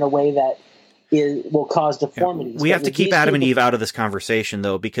together in a way that will cause deformities. We have to keep Adam and Eve out of this conversation,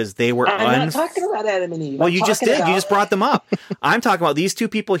 though, because they were... I'm not talking about Adam and Eve. Well, you just did. You just brought them up. I'm talking about these 2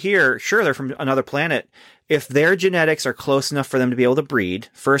 people here. Sure, they're from another planet. If their genetics are close enough for them to be able to breed,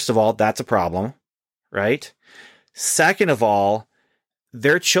 first of all, that's a problem, right? Second of all,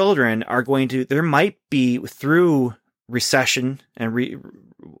 their children are there might be, through recession and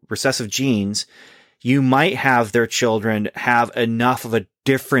recessive genes, you might have their children have enough of a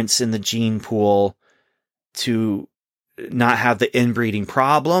difference in the gene pool to not have the inbreeding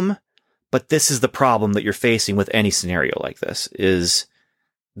problem. But this is the problem that you're facing with any scenario like this, is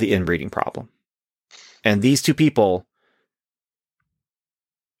the inbreeding problem. And these 2 people,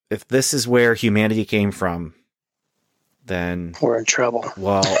 if this is where humanity came from, then we're in trouble.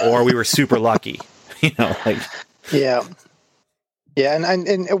 Well, or we were super lucky, Yeah. Yeah,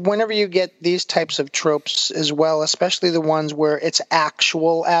 and whenever you get these types of tropes as well, especially the ones where it's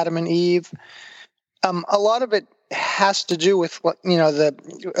actual Adam and Eve, a lot of it has to do with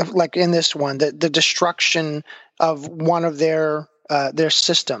like in this one, the destruction of one of their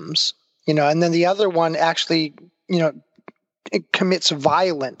systems, and then the other one actually, commits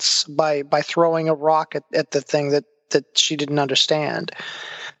violence by throwing a rock at the thing that she didn't understand.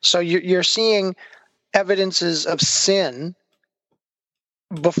 So you're seeing evidences of sin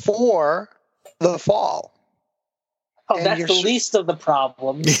before the fall. Oh, And that's the least of the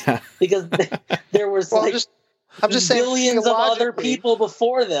problems. Yeah. Because there was I'm just saying billions of other theologically- people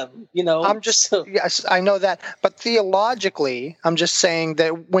before them, you know. Yes, I know that, but theologically, I'm just saying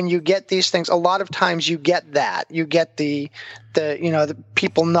that when you get these things, a lot of times you get that. You get the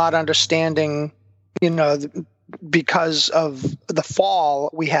people not understanding, because of the fall,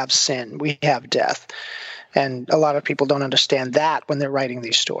 we have sin, we have death. And a lot of people don't understand that when they're writing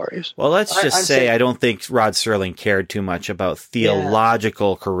these stories. Well, let's just I'm say saying- I don't think Rod Serling cared too much about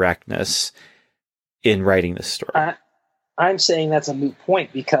theological correctness in writing this story. I'm saying that's a moot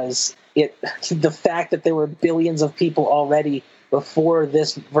point because the fact that there were billions of people already before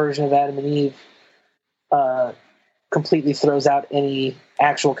this version of Adam and Eve completely throws out any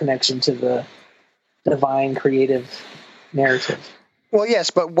actual connection to the divine creative narrative. Well, yes,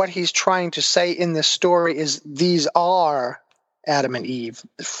 but what he's trying to say in this story is these are Adam and Eve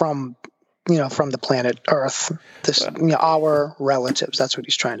from the planet Earth. Our relatives. That's what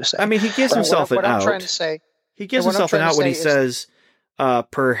he's trying to say. I mean, he gives himself an out. I'm trying to say, he gives himself an out when he says,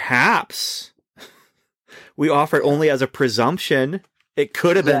 perhaps we offer it only as a presumption. It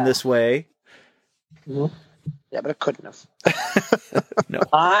could have been this way. Mm-hmm. Yeah, but it couldn't have. No.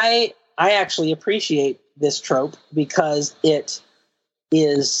 I actually appreciate this trope because it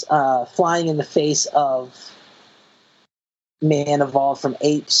is flying in the face of man evolved from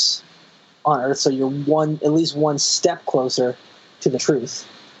apes on Earth, so you're at least one step closer to the truth.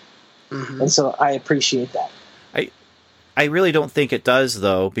 Mm-hmm. And so I appreciate that. I really don't think it does,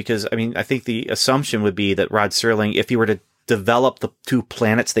 though, because, I mean, I think the assumption would be that Rod Serling, if he were to develop the two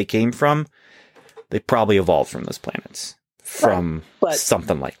planets they came from, they probably evolved from those planets, from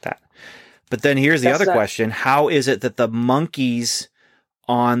something like that. But then here's the other question. How is it that the monkeys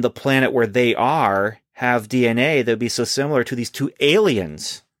on the planet where they are have DNA that would be so similar to these two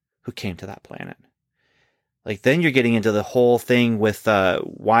aliens who came to that planet? Like, then you're getting into the whole thing with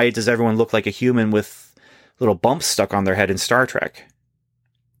why does everyone look like a human with little bumps stuck on their head in Star Trek?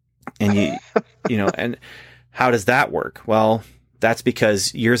 And and how does that work? Well, that's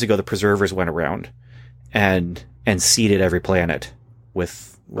because years ago the preservers went around and seeded every planet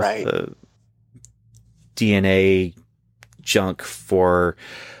with the DNA junk for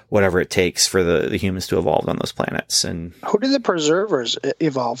whatever it takes for the humans to evolve on those planets. And who did the preservers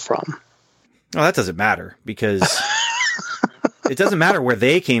evolve from? Well, that doesn't matter because it doesn't matter where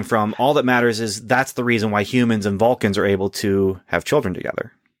they came from. All that matters is that's the reason why humans and Vulcans are able to have children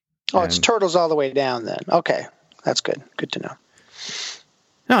together. Oh, it's turtles all the way down then. Okay, that's good. Good to know.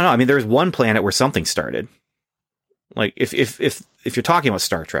 No. I mean, there's one planet where something started. Like if you're talking about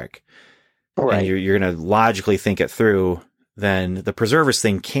Star Trek, right, and you're going to logically think it through, then the preservers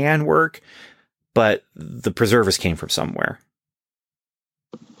thing can work, but the preservers came from somewhere.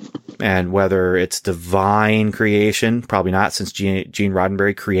 And whether it's divine creation, probably not, since Gene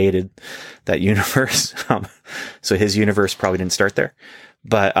Roddenberry created that universe. So his universe probably didn't start there.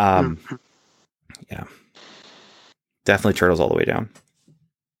 But yeah, definitely turtles all the way down.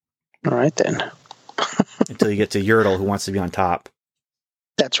 All right, then. Until you get to Yertle, who wants to be on top.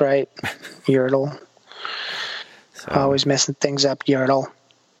 That's right. Yertle. So, always messing things up, Yertle.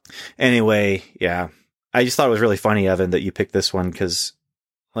 Anyway, yeah. I just thought it was really funny, Evan, that you picked this one because,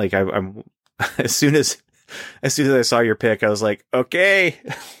 like, I'm as soon as I saw your pick, I was like, okay,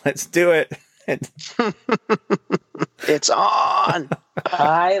 let's do it. It's on.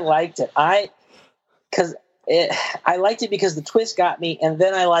 I liked it. I liked it because the twist got me, and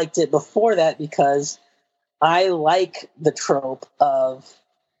then I liked it before that because I like the trope of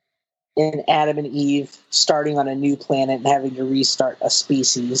in Adam and Eve starting on a new planet and having to restart a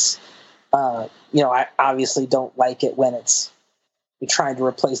species. I obviously don't like it when you're trying to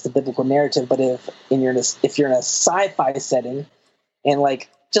replace the biblical narrative, but if you're in a sci-fi setting, and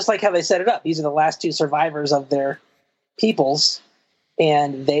just like how they set it up, these are the last two survivors of their peoples,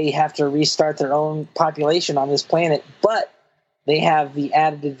 and they have to restart their own population on this planet, but they have the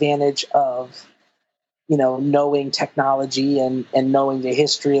added advantage of knowing technology and knowing the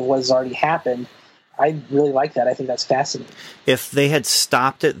history of what has already happened. I really like that. I think that's fascinating. If they had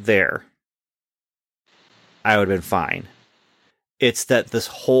stopped it there, I would have been fine. It's that this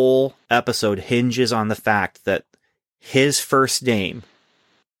whole episode hinges on the fact that his first name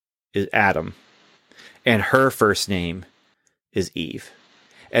is Adam and her first name is Eve.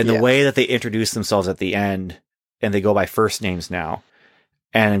 And the way that they introduce themselves at the end, and they go by first names now,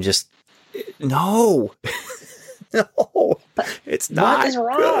 and I'm just, no. No. It's not What is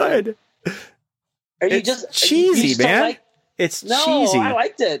wrong? good. Are you It's just cheesy, you just don't man. like- It's No, cheesy. I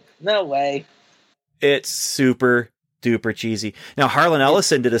liked it. No way. It's super duper cheesy. Now, Harlan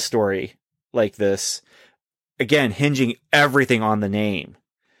Ellison did a story like this, again, hinging everything on the name.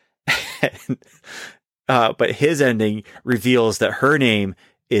 But his ending reveals that her name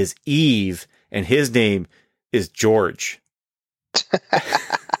is Eve and his name is George.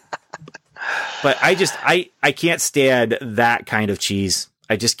 But I can't stand that kind of cheese.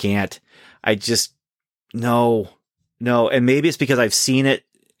 I just can't. No. And maybe it's because I've seen it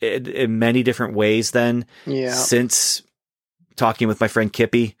in many different ways then since talking with my friend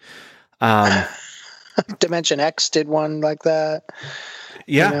Kippy. Dimension X did one like that.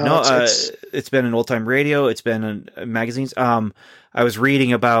 Yeah, it's been in Old Time Radio. It's been in magazines. I was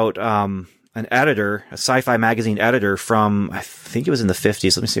reading about an editor, a sci-fi magazine editor from, I think it was in the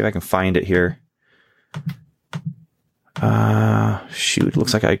 50s. Let me see if I can find it here. Shoot,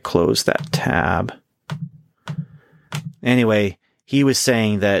 looks like I closed that tab. Anyway, he was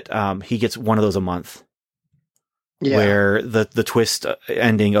saying that he gets one of those a month. Yeah. Where the twist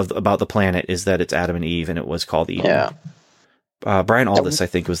ending about the planet is that it's Adam and Eve, and it was called Eve. Yeah. Brian Aldiss, I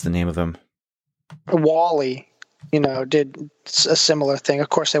think, was the name of him. Wall-E, did a similar thing. Of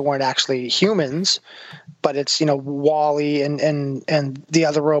course, they weren't actually humans, but it's, Wall-E and the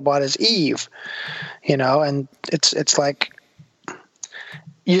other robot is Eve, and it's like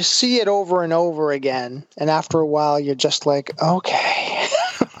you see it over and over again, and after a while, you're just like, okay.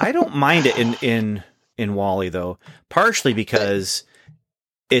 I don't mind it in Wall-E though, partially because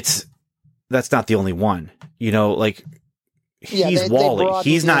that's not the only one. He's Wall-E.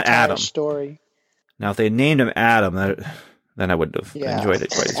 He's not Adam. Story. Now, if they named him Adam, then I wouldn't have enjoyed it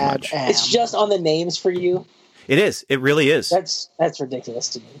quite as much. It's just on the names for you. It is. It really is. That's ridiculous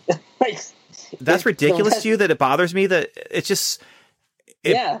to me. That's ridiculous to you that it bothers me that it's just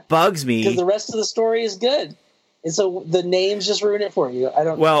bugs me because the rest of the story is good, and so the names just ruin it for you. I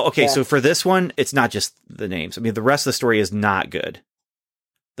don't. Well, okay, so for this one, it's not just the names. I mean, the rest of the story is not good.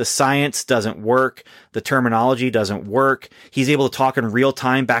 The science doesn't work. The terminology doesn't work. He's able to talk in real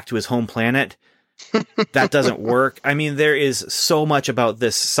time back to his home planet. That doesn't work. I mean, there is so much about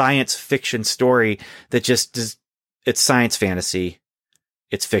this science fiction story that just is, it's science fantasy.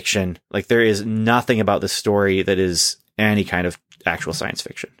 It's fiction. Like, there is nothing about this story that is any kind of actual science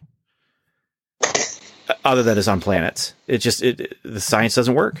fiction. Other than it's on planets. The science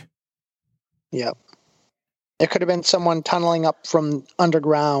doesn't work. Yep. It could have been someone tunneling up from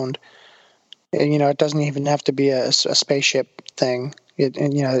underground. It doesn't even have to be a spaceship thing.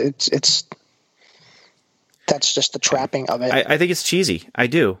 It's that's just the trapping of it. I think it's cheesy. I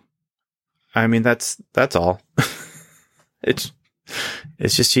do. I mean, that's all. It's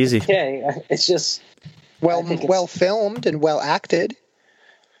just cheesy. Okay, it's just well filmed and well acted.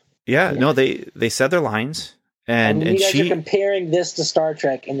 Yeah, no, they said their lines, and you guys are comparing this to Star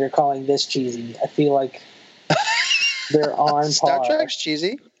Trek, and you're calling this cheesy. I feel like they're on par. Star Trek's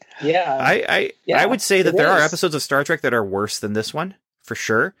cheesy. Yeah, I would say that there are episodes of Star Trek that are worse than this one for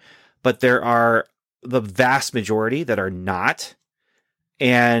sure, but there are the vast majority that are not,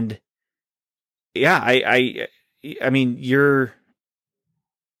 and yeah, I mean,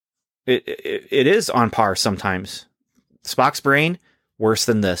 it is on par sometimes. Spock's brain worse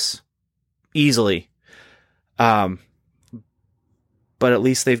than this, easily. But at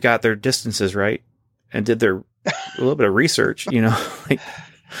least they've got their distances right and did a little bit of research, like.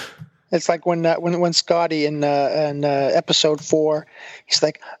 It's like when Scotty in episode 4, he's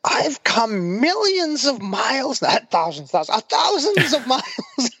like, "I've come millions of miles, not thousands of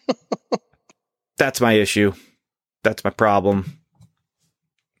miles." That's my issue. That's my problem.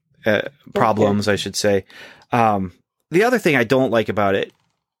 Problems, I should say. The other thing I don't like about it,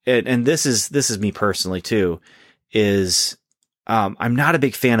 and this is me personally too, is I'm not a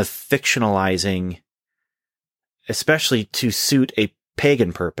big fan of fictionalizing, especially to suit a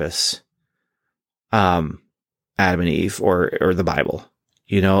pagan purpose, Adam and Eve or the Bible,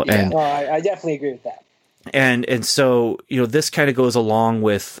 and I definitely agree with that. And so, this kind of goes along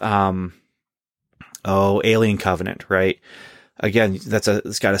with Alien Covenant, right? Again,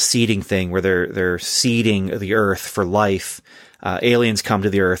 it's got a seeding thing where they're seeding the earth for life. Aliens come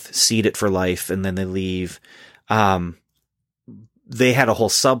to the earth, seed it for life, and then they leave. They had a whole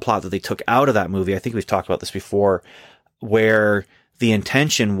subplot that they took out of that movie. I think we've talked about this before, where the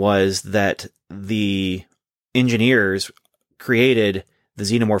intention was that the engineers created the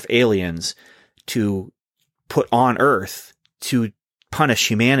xenomorph aliens to put on Earth to punish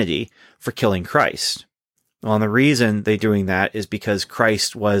humanity for killing Christ. Well, and the reason they're doing that is because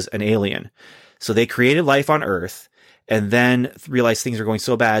Christ was an alien. So they created life on Earth, and then realize things are going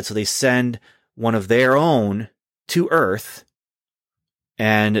so bad. So they send one of their own to Earth,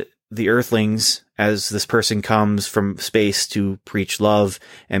 and the Earthlings, as this person comes from space to preach love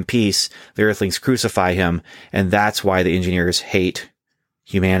and peace, the Earthlings crucify him. And that's why the engineers hate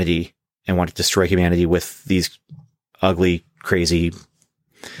humanity and want to destroy humanity with these ugly, crazy,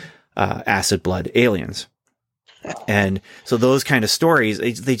 acid blood aliens. And so those kind of stories,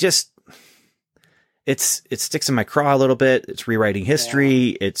 they just, it sticks in my craw a little bit. It's rewriting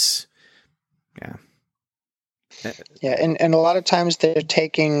history. Yeah. Yeah. And a lot of times they're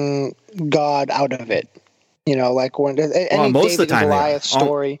taking God out of it, like when any most of the David time and Goliath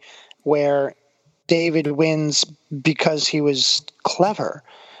story where David wins because he was clever,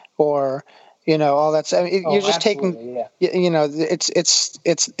 or all that. I mean, you're just taking,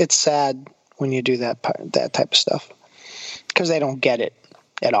 it's sad when you do that type of stuff, because they don't get it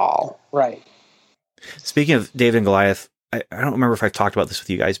at all. Right. Speaking of David and Goliath, I don't remember if I've talked about this with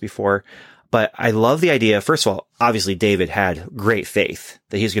you guys before, but I love the idea. First of all, obviously David had great faith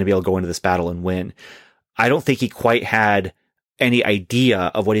that he was going to be able to go into this battle and win. I don't think he quite had any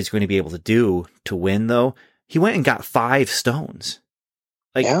idea of what he's going to be able to do to win, though. He went and got 5 stones.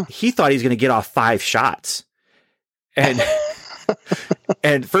 He thought he was going to get off 5 shots. And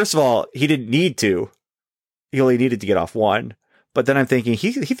and first of all, he didn't need to. He only needed to get off 1. But then I'm thinking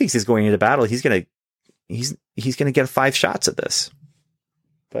he thinks he's going into battle. He's going to get 5 shots at this.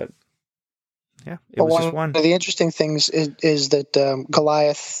 But yeah, it was just 1. One of the interesting things is that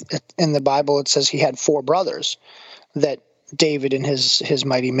Goliath, in the Bible, it says he had 4 brothers that David and his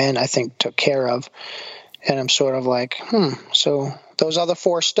mighty men, I think, took care of. And I'm sort of like, so those other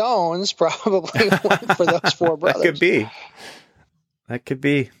 4 stones probably went for those 4 brothers. That could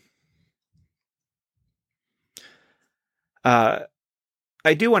be. I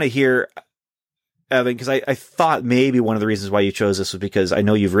do want to hear, Evan, because I thought maybe one of the reasons why you chose this was because I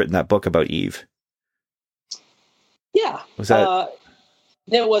know you've written that book about Eve. Yeah. Was that?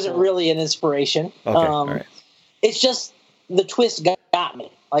 It wasn't really an inspiration. Okay. All right. It's just the twist got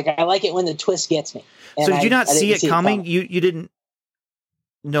me. Like, I like it when the twist gets me. And so did you not I see didn't it coming? You didn't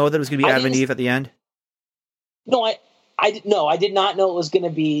know that it was going to be Adam and Eve at the end? No, I did not know it was going to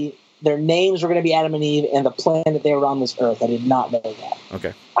be, their names were going to be Adam and Eve and the planet they were on this earth. I did not know that.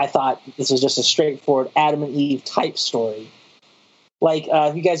 Okay. I thought this was just a straightforward Adam and Eve type story. Like,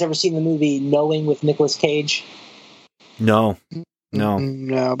 have you guys ever seen the movie Knowing with Nicolas Cage? No,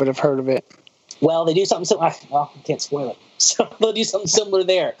 but I've heard of it. Well, they do something similar. Well, I can't spoil it. So they'll do something similar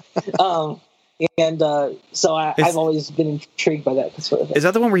there. So I've always been intrigued by that sort of thing. Is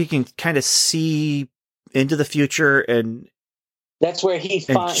that the one where you can kind of see into the future, and that's where he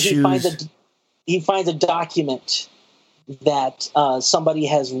finds a document that somebody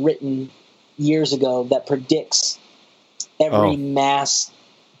has written years ago that predicts every mass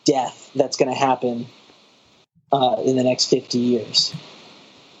death that's going to happen in the next 50 years.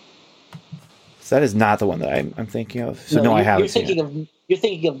 So that is not the one that I'm thinking of. So no, I haven't seen it. You're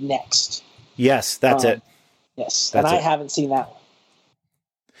thinking of Next. Yes, that's it. Yes, I haven't seen that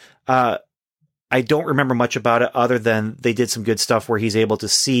one. I don't remember much about it other than they did some good stuff where he's able to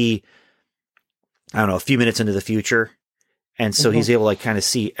see, I don't know, a few minutes into the future. And so he's able to kind of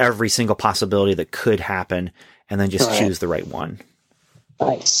see every single possibility that could happen and then just choose the right one.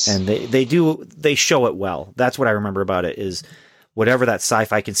 Nice. And they show it well. That's what I remember about it, is whatever that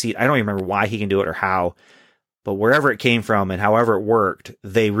sci-fi conceit. I don't even remember why he can do it or how, but wherever it came from and however it worked,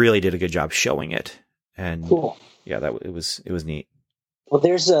 they really did a good job showing it. And cool. Yeah, it was neat. Well,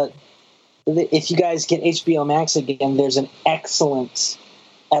 if you guys get HBO Max again, there's an excellent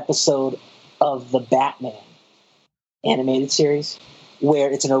episode of the Batman animated series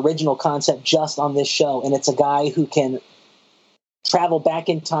where it's an original concept just on this show, and it's a guy who can travel back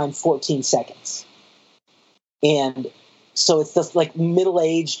in time 14 seconds. And so it's this like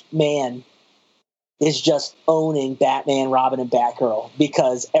middle-aged man is just owning Batman, Robin, and Batgirl,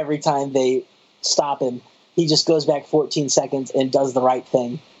 because every time they stop him, he just goes back 14 seconds and does the right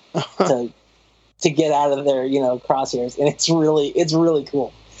thing to get out of their, crosshairs. And it's really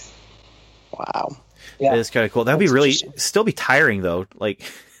cool. Wow. Yeah. It is kind of cool. That'd be still be tiring though. Like,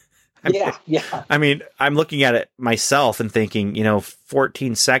 yeah. I mean, I'm looking at it myself and thinking,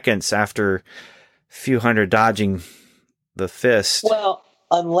 14 seconds after a few hundred dodging the fist. Well,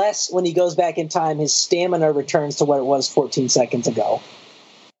 unless when he goes back in time, his stamina returns to what it was 14 seconds ago.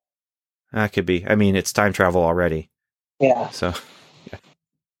 That could be. I mean, it's time travel already. Yeah. So, yeah.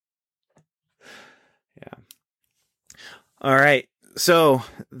 All right. So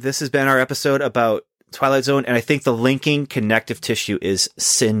this has been our episode about Twilight Zone, and I think the linking connective tissue is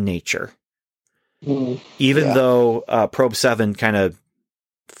sin nature. even Yeah. though Probe 7 kind of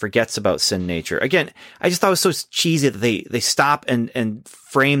forgets about sin nature. Again, I just thought it was so cheesy that they stop and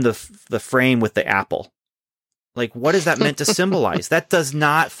frame the frame with the apple. Like, what is that meant to symbolize? That does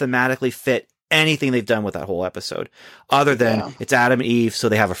not thematically fit anything they've done with that whole episode, other than it's Adam and Eve, so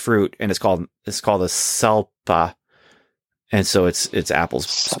they have a fruit, and it's called a selpa, and so it's apples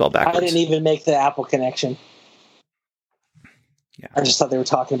spelled backwards. I didn't even make the apple connection. Yeah. I just thought they were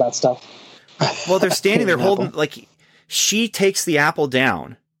talking about stuff. Well, they're standing there An holding, apple. like, she takes the apple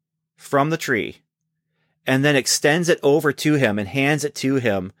down from the tree and then extends it over to him and hands it to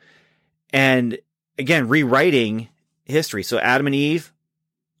him. And again, rewriting history. So Adam and Eve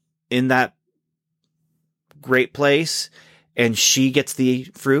in that great place, and she gets the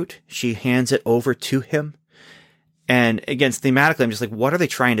fruit. She hands it over to him. And again, thematically, I'm just like, what are they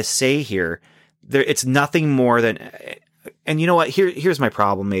trying to say here? It's nothing more than, and you know what? Here's my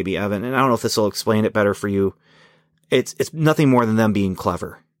problem, maybe, Evan, and I don't know if this will explain it better for you. It's nothing more than them being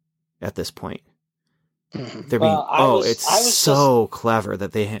clever at this point. Mhm. They're being, I was so clever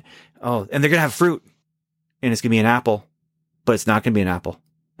that and they're going to have fruit, and it's going to be an apple, but it's not going to be an apple.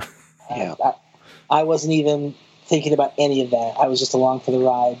 Yeah. I wasn't even thinking about any of that. I was just along for the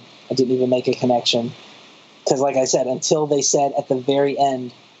ride. I didn't even make a connection. Because, like I said, until they said at the very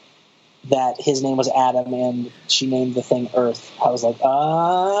end that his name was Adam and she named the thing Earth, I was like,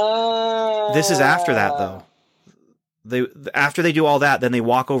 ah. This is after that, though. After they do all that, then they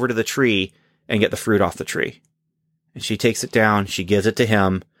walk over to the tree and get the fruit off the tree. And she takes it down. She gives it to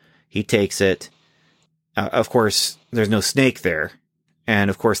him. He takes it. Of course, there's no snake there. And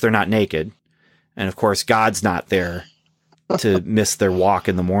of course, they're not naked. And of course, God's not there to miss their walk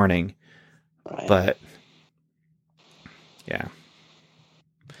in the morning. Right. But yeah.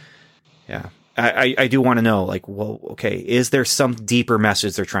 Yeah. I do want to know, like, well, okay, is there some deeper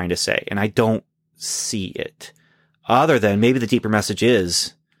message they're trying to say? And I don't see it. Other than maybe the deeper message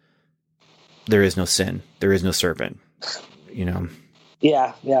is there is no sin. There is no serpent. You know?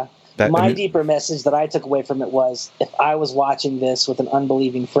 Yeah. My deeper message that I took away from it was, if I was watching this with an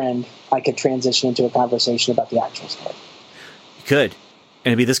unbelieving friend, I could transition into a conversation about the actual story. You could.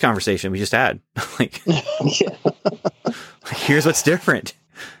 And it'd be this conversation we just had. Like, Yeah. here's what's different.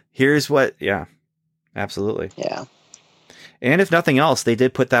 Here's what, yeah, absolutely. Yeah. And if nothing else, they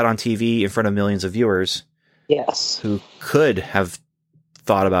did put that on TV in front of millions of viewers Yes. who could have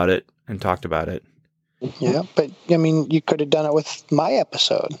thought about it and talked about it. Yeah. But I mean, you could have done it with my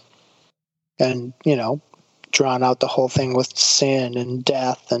episode and, drawn out the whole thing with sin and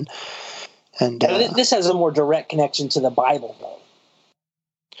death and This has a more direct connection to the Bible, though.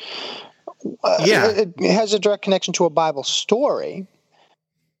 Yeah. It has a direct connection to a Bible story,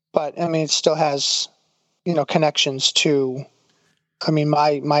 but I mean, it still has, connections to,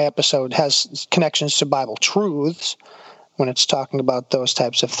 my episode has connections to Bible truths when it's talking about those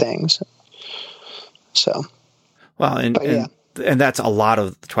types of things. So, Well, and that's a lot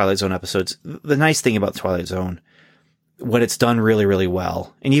of the Twilight Zone episodes. The nice thing about the Twilight Zone, when it's done really, really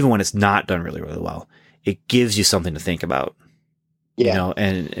well, and even when it's not done really, really well, it gives you something to think about. yeah.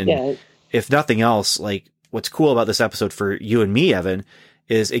 And if nothing else, like, what's cool about this episode for you and me, Evan,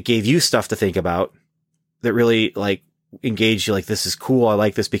 is it gave you stuff to think about that really, like, engaged you, like, this is cool, I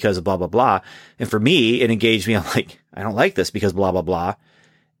like this because of blah, blah, blah. And for me, it engaged me, I'm like, I don't like this because blah, blah, blah.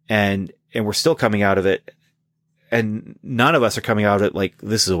 And we're still coming out of it, and none of us are coming out of it like,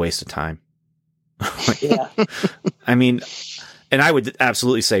 this is a waste of time. Yeah. I mean, and I would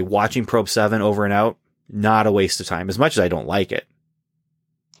absolutely say watching Probe 7 over and out, not a waste of time, as much as I don't like it.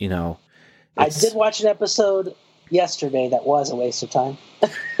 I did watch an episode yesterday that was a waste of time.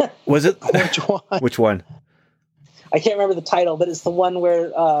 Was it? Which one? Which one? I can't remember the title, but it's the one where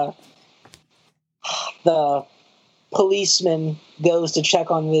the policeman goes to check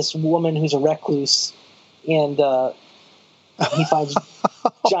on this woman who's a recluse, and he finds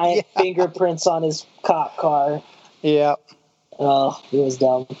giant fingerprints on his cop car. Yeah. Oh, It was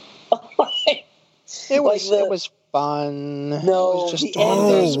dumb. It was Like it was fun. No, it was just the one of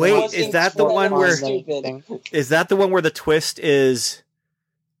those ending wait, was is that the one where- stupid. is that the one where the twist is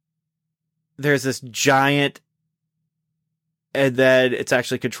there's this giant, and then it's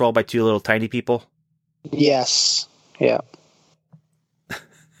actually controlled by two little tiny people? Yes. Yeah.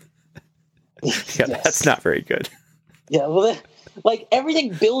 Yeah, Yes. that's not very good. Yeah, well, like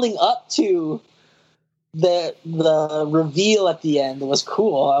everything building up to the reveal at the end was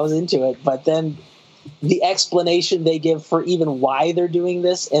cool. I was into it, but then the explanation they give for even why they're doing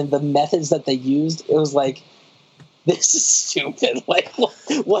this and the methods that they used, it was like, this is stupid. Like,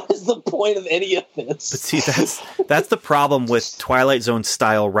 what is the point of any of this? But see, that's the problem with Twilight Zone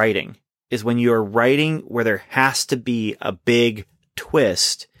style writing, is when you're writing where there has to be a big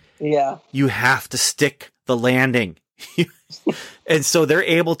twist. Yeah. You have to stick the landing. And so they're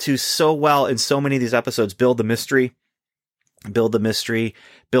able to so well in so many of these episodes build the mystery, build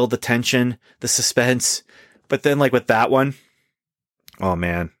the tension, the suspense. But then like with that one, oh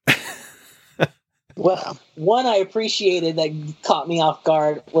man. Well, one I appreciated that caught me off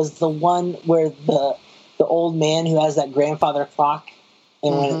guard was the one where the old man who has that grandfather clock,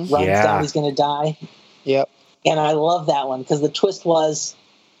 and when it runs down, he's going to die. Yep. And I love that one because the twist was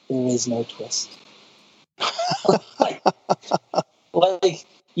there is no twist. like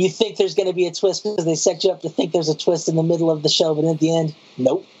you think there's going to be a twist because they set you up to think there's a twist in the middle of the show, but at the end,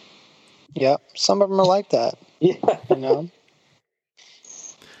 nope. Yep. Some of them are like that. Yeah. You know?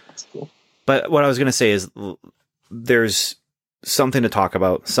 That's cool. But what I was going to say is there's something to talk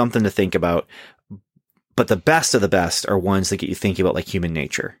about, something to think about. But the best of the best are ones that get you thinking about like human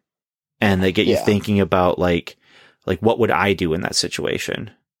nature, and they get you thinking about like what would I do in that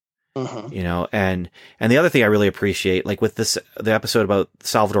situation? Mm-hmm. You know, and the other thing I really appreciate, like with the episode about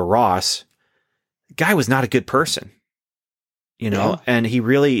Salvador Ross, the guy was not a good person, you know, and he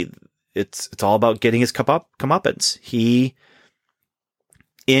really, it's all about getting his comeuppance. He,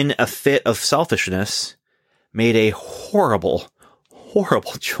 in a fit of selfishness, made a horrible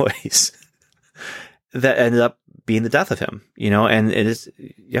choice that ended up being the death of him, you know, and it is,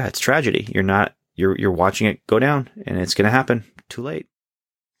 it's tragedy. You're watching it go down, and it's going to happen too late.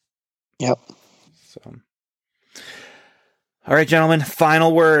 Yep. So, all right, gentlemen,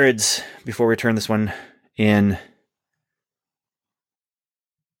 final words before we turn this one in.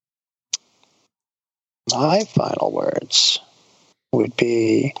 My final words would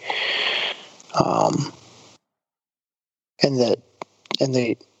be, in the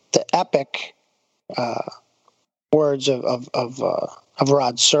epic words of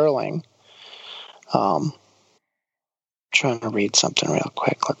Rod Serling. Trying to read something real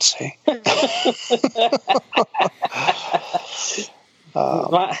quick. Let's see.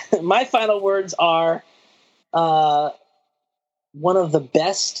 My final words are one of the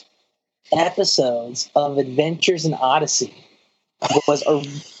best episodes of Adventures in Odyssey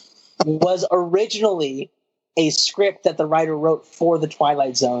was originally a script that the writer wrote for the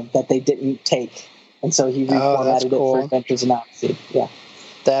Twilight Zone that they didn't take, and so he reformatted it for Adventures in Odyssey. Yeah,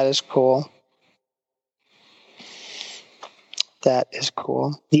 that is cool. That is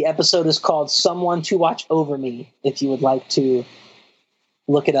cool. The episode is called Someone to Watch Over Me, if you would like to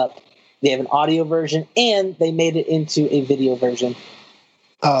look it up. They have an audio version, and they made it into a video version.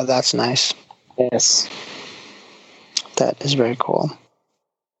 Oh, that's nice. Yes. That is very cool.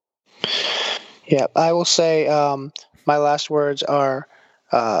 Yeah, I will say my last words are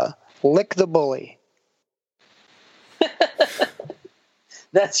lick the bully.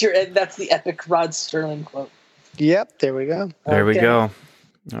 That's the epic Rod Serling quote. Yep, there we go. There we go.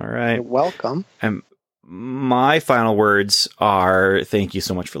 All right. You're welcome. And my final words are thank you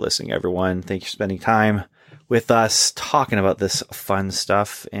so much for listening, everyone. Thank you for spending time with us talking about this fun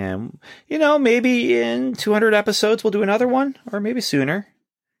stuff. And, you know, maybe in 200 episodes, we'll do another one, or maybe sooner,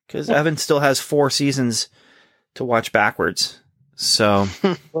 because Evan still has 4 seasons to watch backwards. So,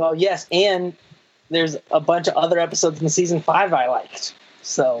 well, yes. And there's a bunch of other episodes in season 5 I liked.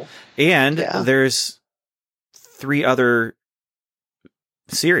 So, and there's 3 other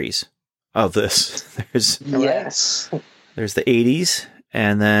series of this. There's the 80s,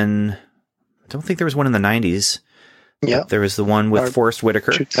 and then I don't think there was one in the 90s. Yeah, there was the one with Forrest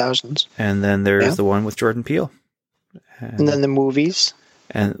Whitaker, 2000s, and then there's the one with Jordan Peele, and then the movies.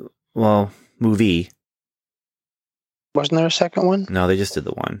 And movie. Wasn't there a second one? No, they just did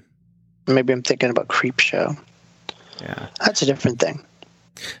the one. Maybe I'm thinking about Creepshow. Yeah, that's a different thing.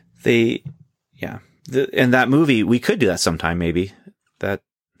 And that movie, we could do that sometime. Maybe that'd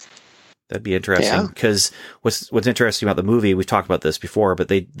be interesting. Because what's interesting about the movie, we've talked about this before, but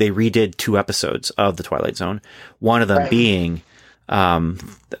they redid 2 episodes of The Twilight Zone. One of them being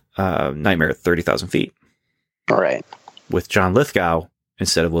Nightmare at 30,000 Feet. All right. With John Lithgow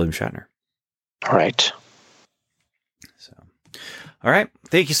instead of William Shatner. All right. So, all right.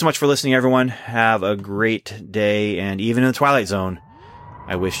 Thank you so much for listening, everyone. Have a great day. And even in the Twilight Zone,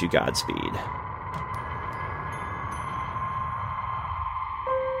 I wish you Godspeed.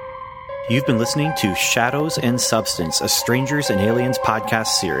 You've been listening to Shadows and Substance, a Strangers and Aliens podcast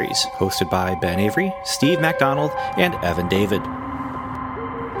series, hosted by Ben Avery, Steve MacDonald, and Evan David.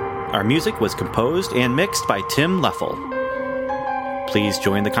 Our music was composed and mixed by Tim Leffel. Please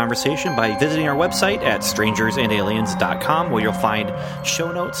join the conversation by visiting our website at strangersandaliens.com, where you'll find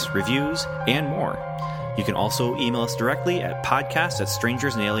show notes, reviews, and more. You can also email us directly at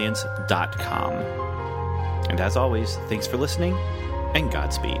podcast@strangersandaliens.com. And as always, thanks for listening, and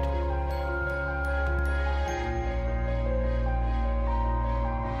Godspeed.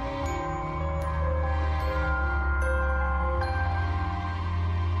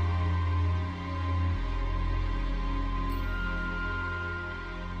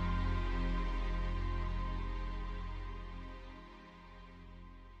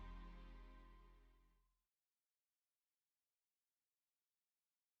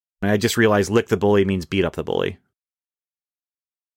 I just realized lick the bully means beat up the bully.